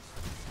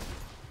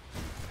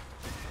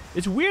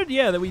 It's weird,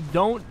 yeah, that we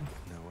don't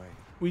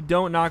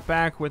knock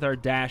back with our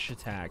dash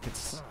attack. I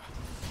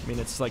mean,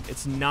 it's like,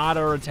 it's not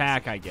our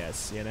attack, I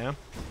guess, you know?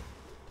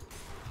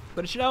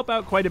 But it should help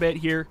out quite a bit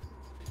here.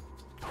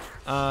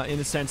 In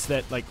the sense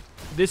that, like,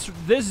 this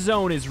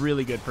zone is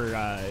really good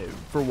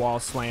for wall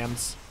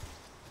slams,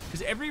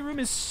 because every room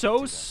is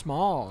so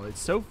small.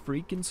 It's so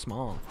freaking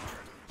small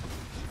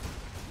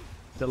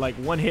that, like,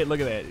 one hit,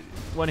 look at that,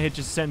 one hit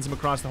just sends him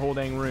across the whole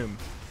dang room.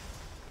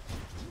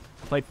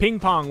 Play ping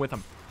pong with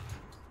him.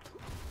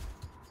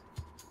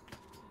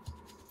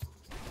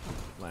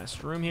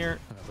 Last room here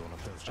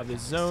of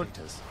this zone.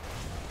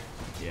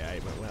 Yeah,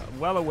 I'm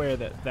well aware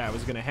that that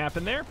was going to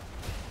happen there.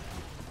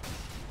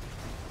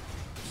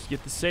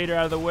 Get the satyr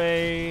out of the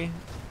way.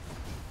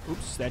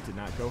 Oops, that did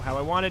not go how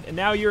I wanted. And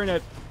now you're in a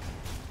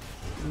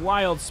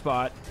wild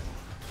spot.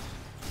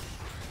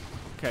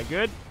 Okay,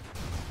 good.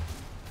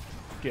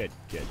 Good.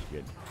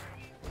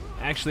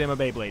 Actually, I'm a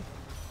Beyblade.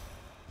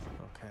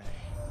 Okay.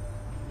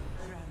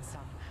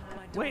 Grandson,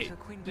 my Wait, daughter,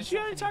 Queen did she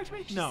already talk to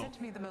me? She No.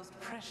 sent me the most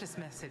precious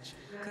message,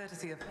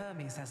 courtesy of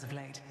Hermes as of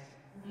late.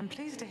 I'm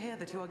pleased to hear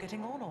that you are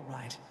getting on all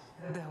right,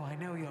 though I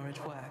know you're at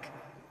work.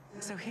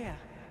 So here.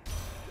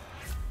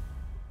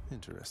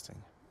 Interesting.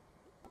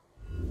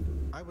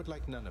 I would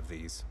like none of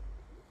these.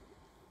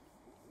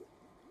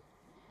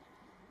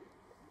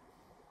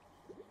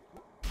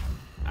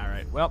 All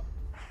right, well,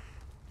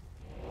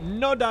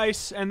 no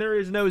dice, and there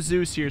is no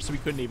Zeus here, so we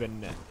couldn't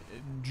even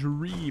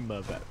dream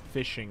of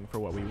fishing for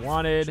what we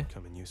wanted. Should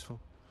come in useful.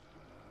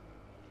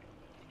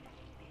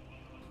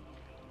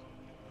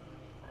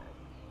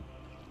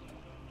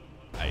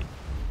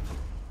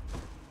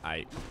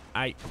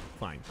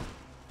 Fine.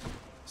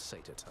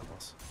 Satyr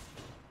tunnels.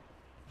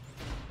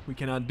 We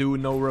cannot do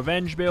no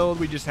revenge build.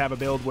 We just have a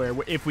build where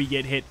if we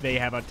get hit, they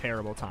have a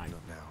terrible time.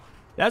 Not now.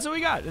 That's what we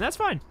got, and that's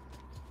fine.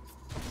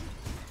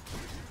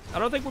 I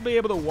don't think we'll be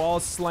able to wall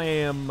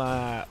slam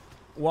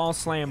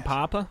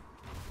Papa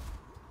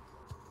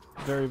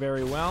very,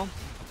 very well.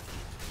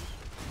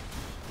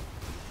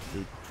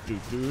 No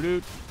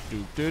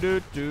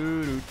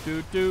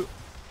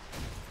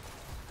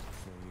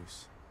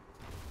use.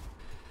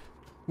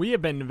 We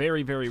have been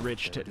very, very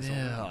rich to...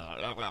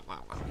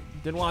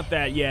 Didn't want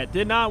that yet.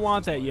 Did not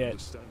want that yet.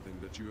 Understanding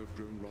that you have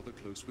grown rather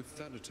close with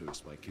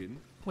Thanatos, my kin.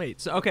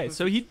 Wait, so okay,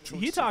 so he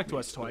Choice talked of to me,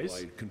 us twice.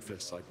 though I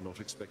confess I'd not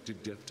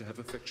expected Death to have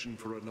affection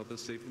for another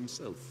save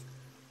himself.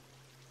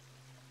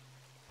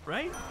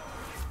 Right?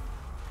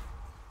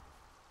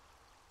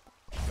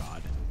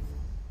 God.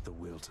 The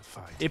will to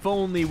fight. If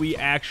only we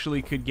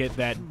actually could get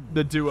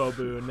the duo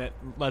boon that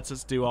lets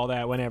us do all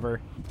that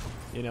whenever.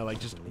 You know, like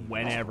just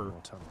whenever.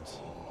 More tunnels.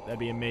 That'd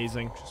be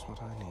amazing. Just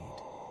what I need.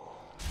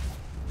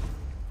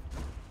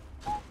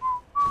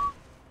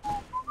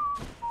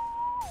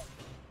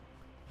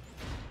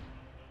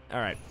 All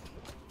right.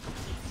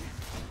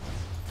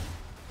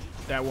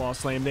 That wall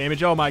slam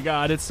damage. Oh my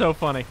god, it's so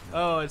funny.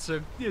 Oh, it's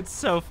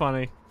so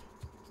funny.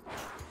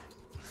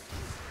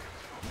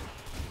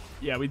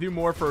 Yeah, we do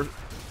more for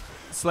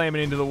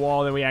slamming into the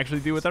wall than we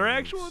actually do with our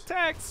actual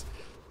attacks.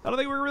 I don't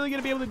think we're really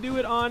gonna be able to do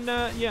it on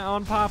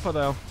on Papa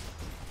though.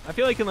 I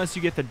feel like unless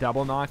you get the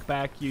double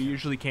knockback, you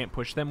usually can't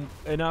push them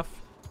enough.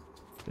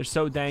 They're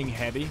so dang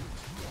heavy.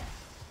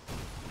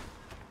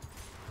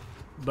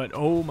 But,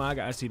 oh my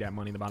god, I see that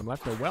money in the bottom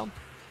left. Oh, well.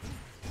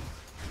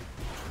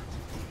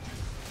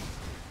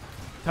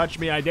 Touch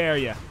me, I dare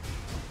ya.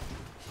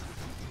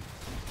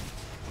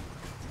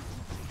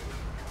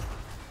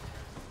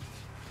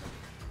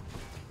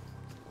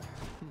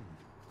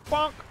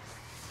 Bonk!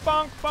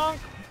 Bonk, bonk!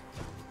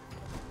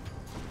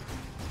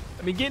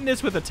 I mean, getting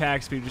this with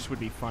attack speed just would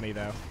be funny,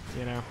 though,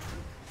 you know?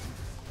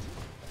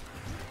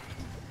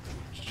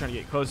 Just trying to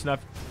get close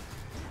enough.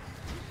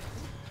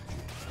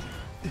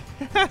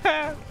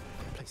 I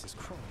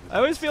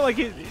always feel like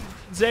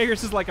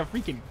Zagreus is like a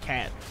freaking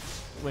cat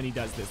when he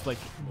does this, like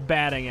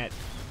batting at,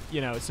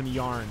 you know, some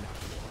yarn.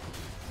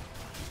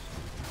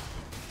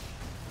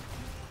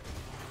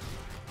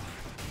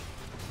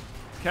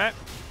 Okay.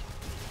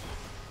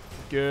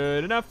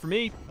 Good enough for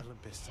me.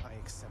 Olympus, I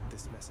accept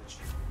this message.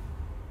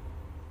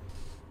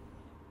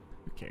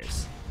 Who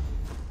cares?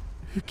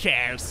 Who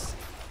cares?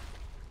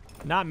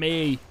 Not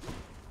me.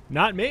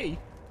 Not me.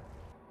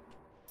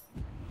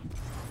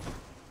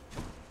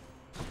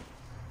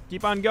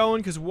 Keep on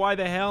going, because why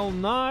the hell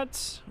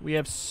not? We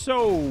have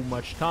so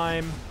much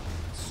time.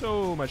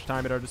 So much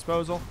time at our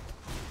disposal.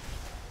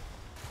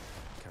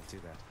 Can't do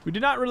that. We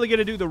did not really get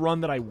to do the run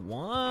that I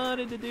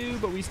wanted to do,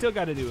 but we still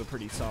got to do a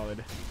pretty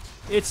solid.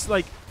 It's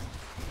like,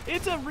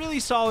 it's a really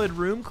solid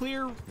room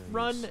clear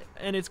run,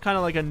 and it's kind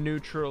of like a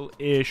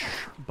neutral-ish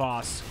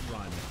boss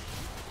run.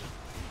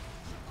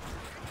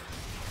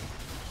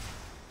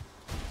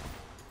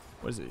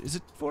 What is it? Is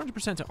it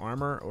 400% to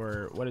armor,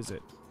 or what is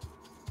it?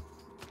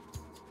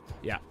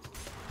 Yeah.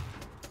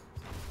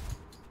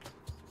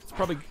 It's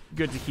probably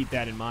good to keep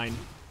that in mind.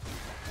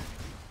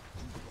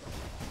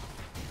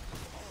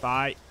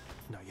 Bye.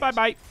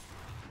 Bye-bye.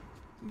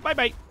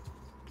 Bye-bye.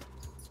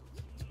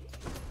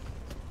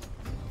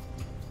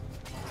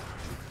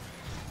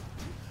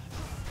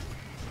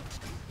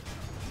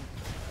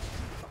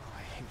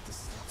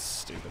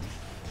 Stupid.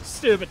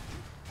 Stupid.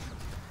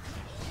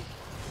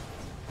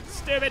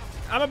 Stupid.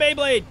 I'm a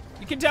Beyblade.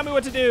 You can tell me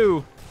what to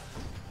do.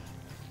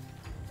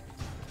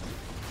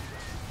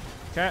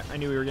 Okay, I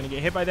knew we were going to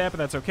get hit by that, but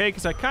that's okay,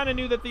 because I kind of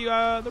knew that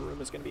the room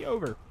was going to be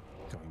over.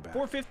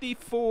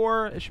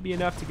 454. It should be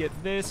enough to get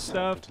this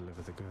stuff.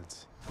 Deliver the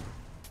goods.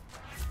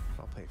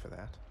 I'll pay for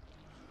that.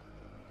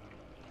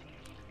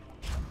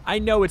 I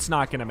know it's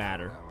not going to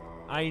matter.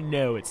 I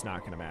know it's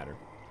not going to matter.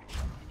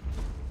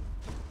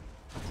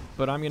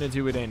 But I'm going to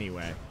do it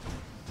anyway.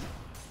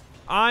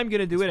 I'm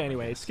going to do it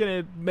anyway. It's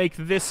going to make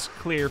this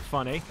clear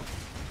funny.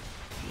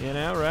 You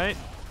know, right?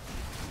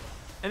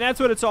 And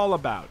that's what it's all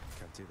about.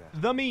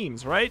 The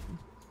memes, right?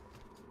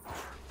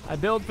 I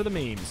build for the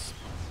memes.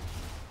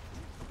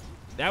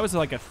 That was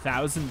like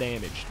 1,000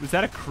 damage. Was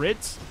that a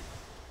crit?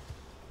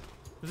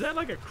 Was that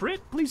like a crit?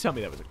 Please tell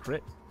me that was a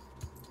crit.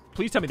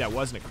 Please tell me that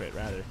wasn't a crit,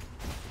 rather.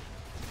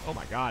 Oh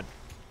my god.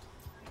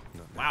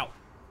 Wow.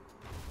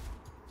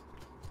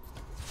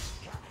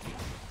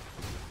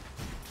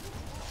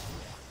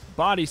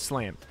 Body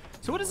slam.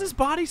 So what is this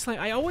body slam?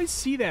 I always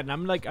see that, and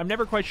I'm like, I'm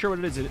never quite sure what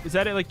it is. Is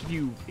that like if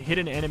you hit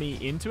an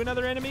enemy into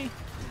another enemy?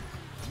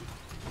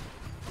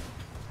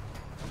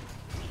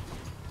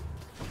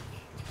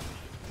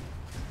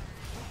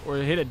 Or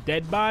hit a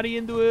dead body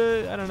into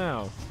it? I don't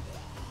know.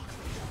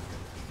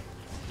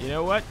 You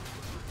know what?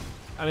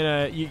 I'm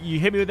gonna, you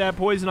hit me with that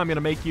poison, I'm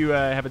gonna make you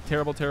have a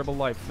terrible, terrible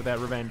life for that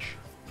revenge.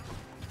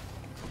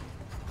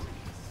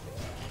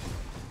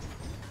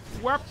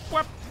 Whoop,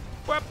 whoop,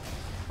 whoop,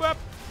 whoop,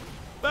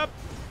 whoop,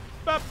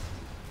 whoop.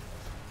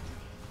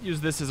 Use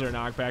this as our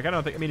knockback. I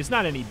don't think, I mean, it's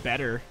not any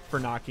better for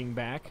knocking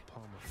back.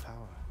 Palm of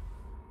power.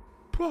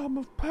 Palm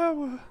of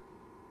power.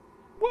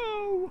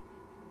 Whoa.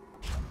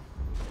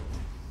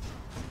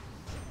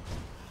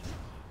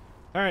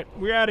 All right,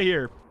 we're out of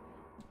here.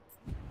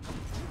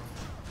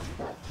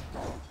 I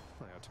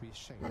ought to be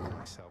ashamed of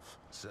myself.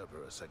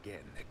 Cerberus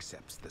again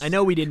accepts the. I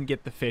know we didn't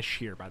get the fish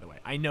here, by the way.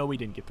 I know we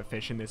didn't get the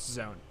fish in this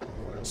zone.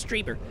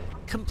 Streamer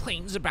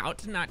complains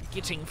about not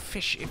getting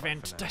fish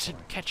event.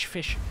 Doesn't catch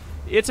fish.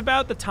 It's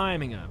about the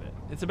timing of it.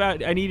 It's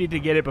about, I needed to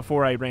get it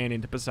before I ran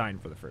into Poseidon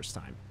for the first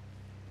time.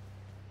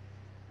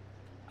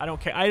 I don't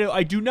care.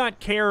 I do not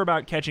care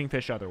about catching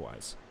fish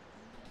otherwise.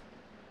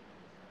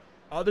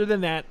 Other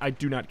than that, I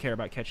do not care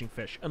about catching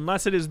fish.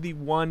 Unless it is the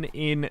one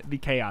in the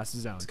Chaos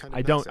Zone.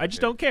 I just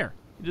don't care.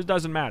 It just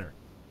doesn't matter.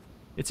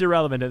 It's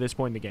irrelevant at this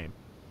point in the game.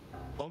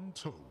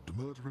 Untold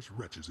murderous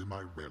wretches in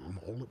my realm,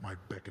 all at my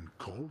beck and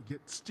call,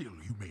 yet still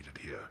you made it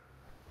here.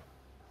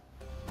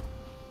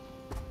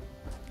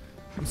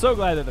 I'm so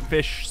glad that the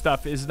fish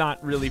stuff is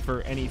not really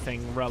for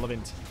anything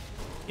relevant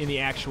in the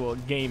actual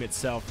game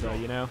itself, though,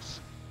 you know?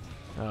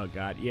 Oh,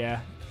 God,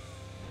 yeah.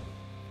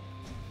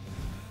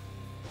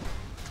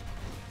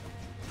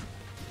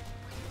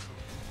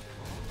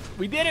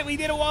 We did it! We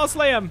did a wall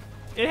slam!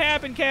 It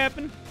happened,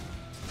 Captain!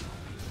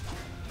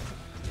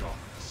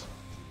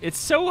 It's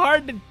so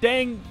hard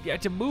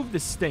to move the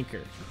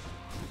stinker.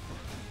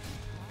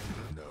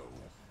 No.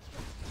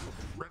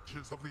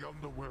 wretches of the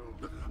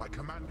Underworld, I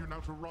command you now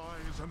to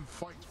rise and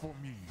fight for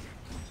me.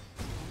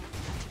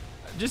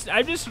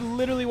 I just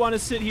literally want to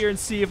sit here and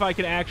see if I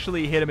can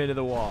actually hit him into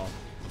the wall.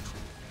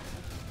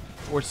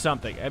 Or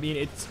something. I mean,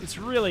 it's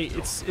really,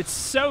 it's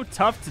so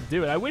tough to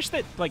do it. I wish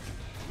that, like,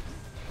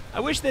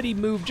 he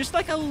moved just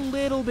like a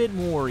little bit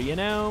more, you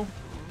know?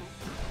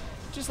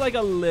 Just like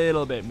a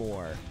little bit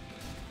more.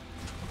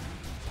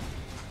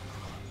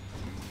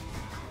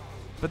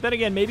 But then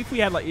again, maybe if we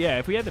had, like, yeah,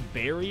 if we had the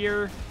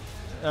barrier,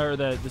 or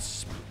the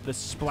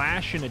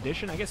splash in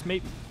addition, I guess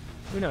maybe,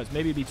 who knows,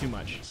 maybe it'd be too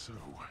much. So,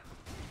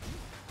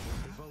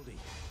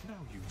 now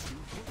you two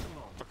hit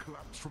along the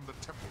collapse from the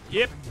temple.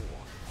 Yep.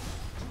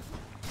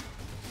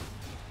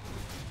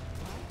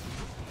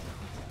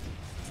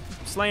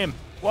 Slam.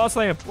 Wall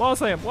slam. Wall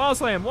slam. Wall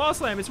slam. Wall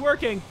slam. It's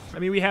working. I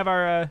mean, we have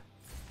our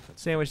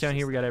sandwich down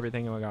here. We got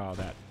everything and we got all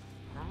that.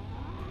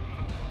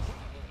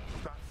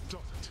 That does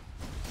it.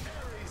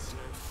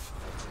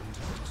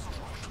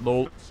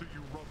 Lol. Let's see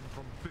you run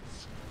from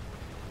this.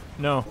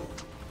 No.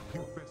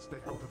 You best stay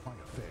out of my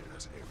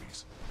affairs,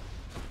 Ares.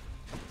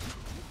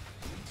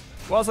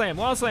 Wall slam.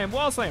 Wall slam.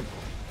 Wall slam.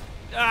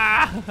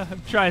 Ah!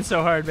 I'm trying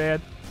so hard,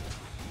 man.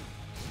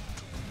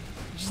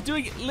 Just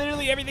doing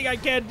literally everything I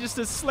can just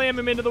to slam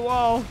him into the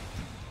wall.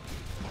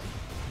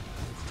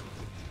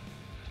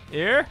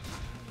 Here.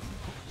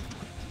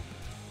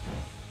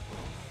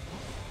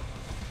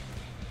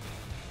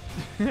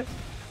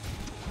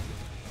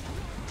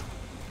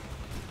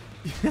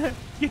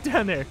 Get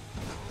down there.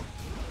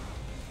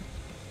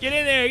 Get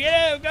in there. Get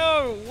out.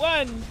 Go.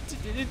 One.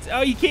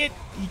 Oh, you can't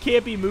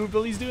be moved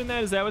while he's doing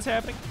that. Is that what's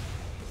happening?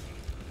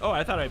 Oh,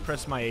 I thought I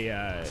pressed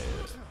my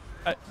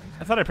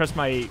I thought I pressed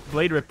my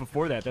blade rip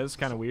before that. That was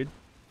kind of weird.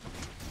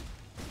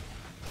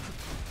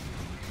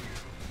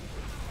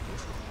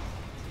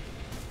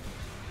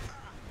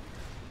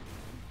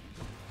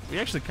 We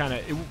actually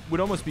it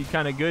would almost be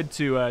kind of good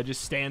to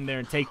just stand there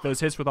and take those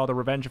hits with all the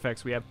revenge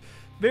effects we have.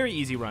 Very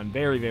easy run.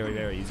 Very, very,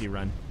 very easy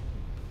run.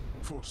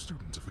 For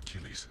students of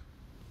Achilles,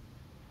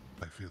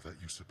 I feel that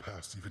you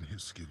surpassed even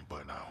his skill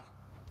by now.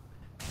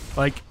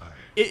 Like,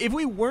 if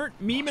we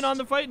weren't memeing on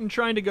the fight and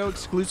trying to go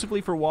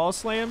exclusively for wall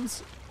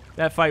slams,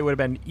 that fight would have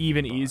been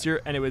even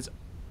easier, and it was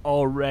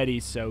already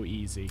so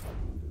easy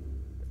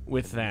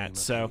with that.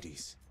 So,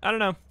 I don't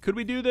know. Could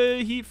we do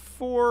the Heat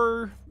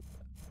 4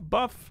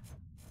 buff?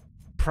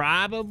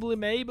 Probably,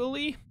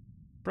 maybe.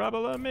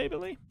 Probably,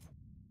 maybe.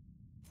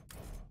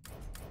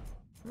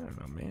 I don't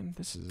know, man.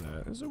 This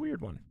is a weird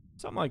one.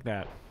 Something like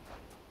that.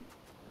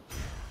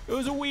 It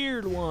was a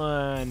weird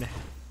one.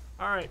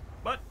 All right,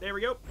 but there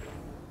we go.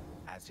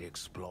 As he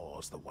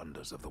explores the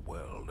wonders of the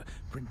world,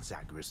 Prince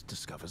Zagreus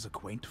discovers a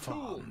quaint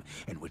farm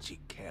in which he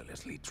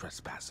carelessly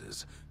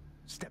trespasses,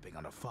 stepping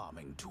on a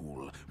farming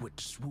tool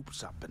which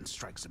swoops up and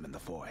strikes him in the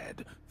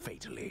forehead,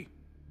 fatally.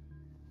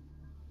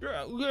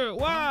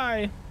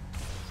 Why?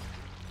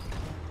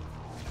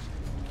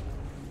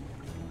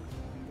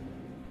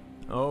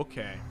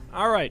 Okay.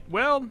 All right.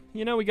 Well,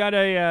 you know, we got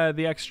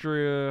the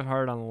extra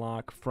heart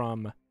unlock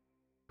from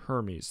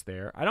Hermes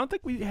there. I don't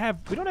think we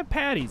don't have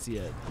patties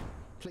yet.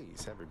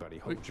 Please, everybody,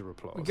 hold your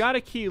applause. We got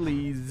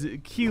Achilles.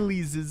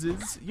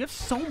 You have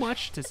so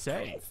much to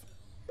say.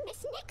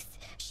 Miss Nix,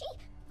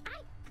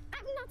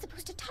 I'm not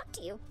supposed to talk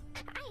to you.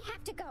 I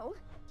have to go.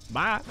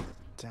 Bye.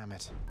 Damn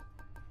it.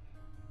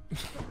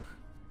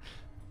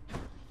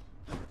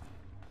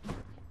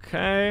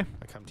 Okay.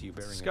 I come to you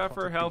bearing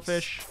Scuffer,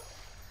 Hellfish.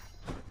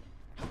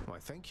 Why,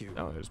 thank you.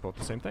 Oh, there's both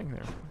the same thing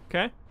there.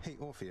 Okay. Hey,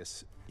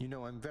 Orpheus, you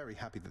know I'm very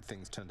happy that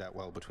things turned out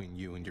well between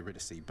you and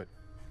Eurydice, but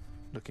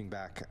looking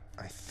back,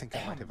 I think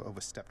I might have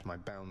overstepped my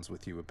bounds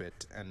with you a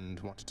bit and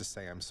wanted to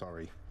say I'm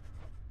sorry.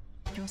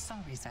 You're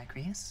sorry,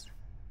 Zagreus?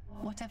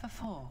 Whatever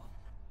for?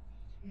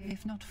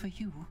 If not for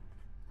you,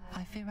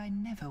 I fear I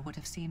never would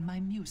have seen my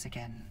muse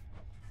again.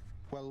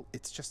 Well,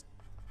 it's just,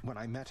 when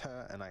I met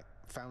her and I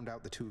found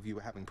out the two of you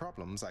were having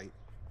problems, I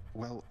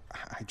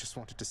just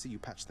wanted to see you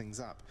patch things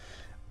up.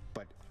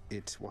 But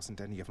it wasn't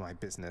any of my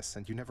business,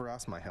 and you never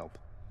asked my help.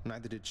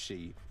 Neither did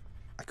she.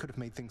 I could have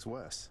made things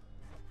worse.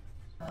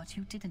 But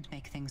you didn't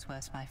make things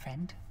worse, my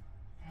friend.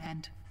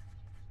 And,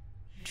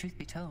 truth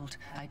be told,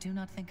 I do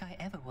not think I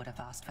ever would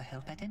have asked for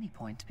help at any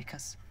point,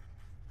 because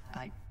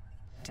I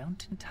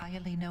don't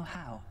entirely know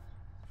how.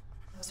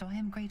 So I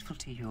am grateful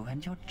to you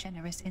and your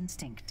generous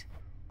instinct.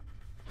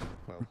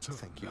 Well,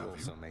 thank you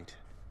also, mate.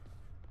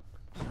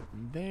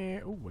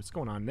 There. Oh, what's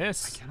going on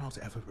this? I cannot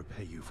ever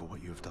repay you for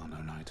what you have done,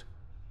 O Knight.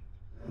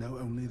 Know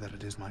only that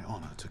it is my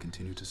honor to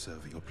continue to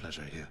serve at your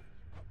pleasure here.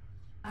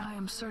 I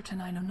am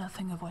certain I know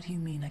nothing of what you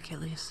mean,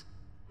 Achilles.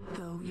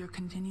 Though your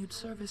continued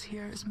service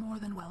here is more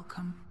than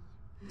welcome.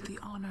 The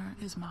honor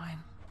is mine.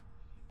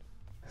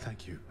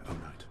 Thank you, O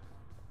Knight.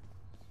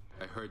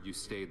 I heard you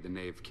stayed the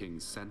Knave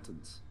King's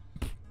sentence.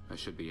 I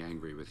should be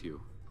angry with you.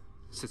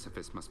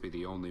 Sisyphus must be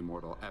the only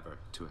mortal ever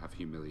to have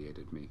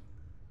humiliated me.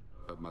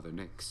 But Mother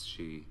Nyx,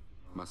 she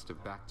must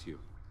have backed you,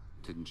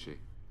 didn't she?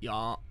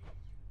 Yeah.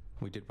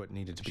 We did what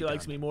needed to be She done.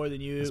 likes me more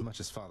than you. As much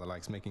as Father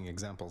likes making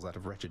examples out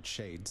of wretched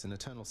shades, an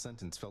eternal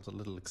sentence felt a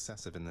little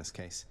excessive in this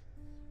case.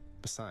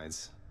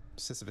 Besides,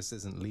 Sisyphus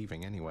isn't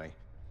leaving anyway.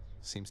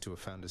 Seems to have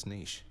found his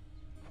niche.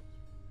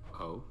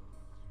 Oh?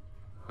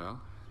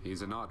 Well,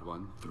 he's an odd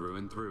one, through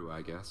and through,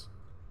 I guess.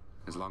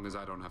 As long as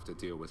I don't have to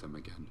deal with him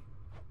again.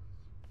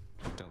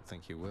 Don't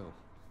think you will.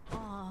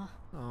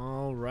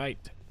 All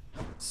right.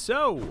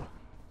 So,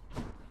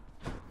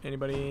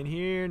 anybody in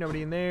here?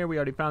 Nobody in there? We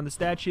already found the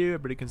statue.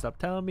 Everybody can stop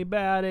telling me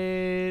about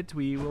it.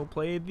 We will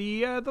play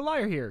the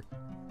liar here.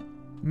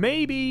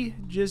 Maybe,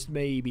 just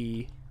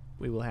maybe,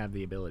 we will have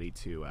the ability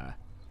to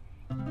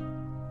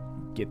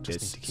get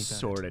this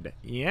sorted.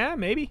 Yeah,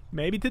 maybe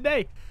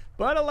today.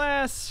 But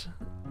alas,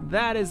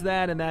 that is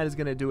that, and that is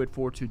going to do it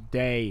for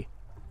today.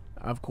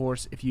 Of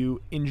course, if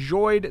you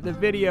enjoyed the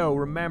video,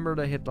 remember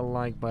to hit the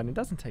like button. It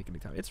doesn't take any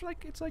time. It's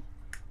like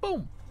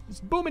boom. It's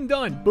boom and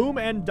done. Boom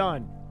and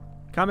done.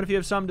 Comment if you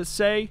have something to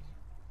say.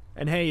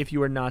 And hey, if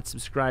you are not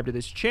subscribed to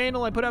this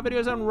channel, I put out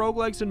videos on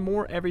roguelikes and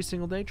more every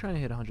single day, trying to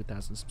hit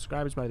 100,000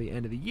 subscribers by the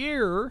end of the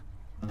year.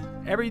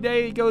 Every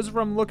day it goes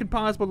from looking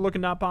possible to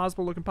looking not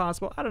possible, looking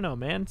possible. I don't know,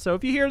 man. So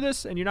if you hear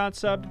this and you're not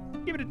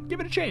subbed, give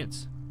it a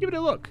chance. Give it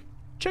a look.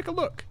 Check a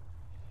look.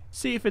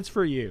 See if it's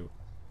for you.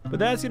 But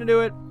that's going to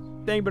do it.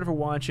 Thank you for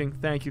watching.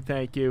 Thank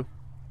you.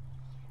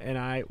 And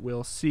I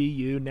will see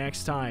you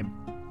next time.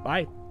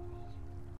 Bye.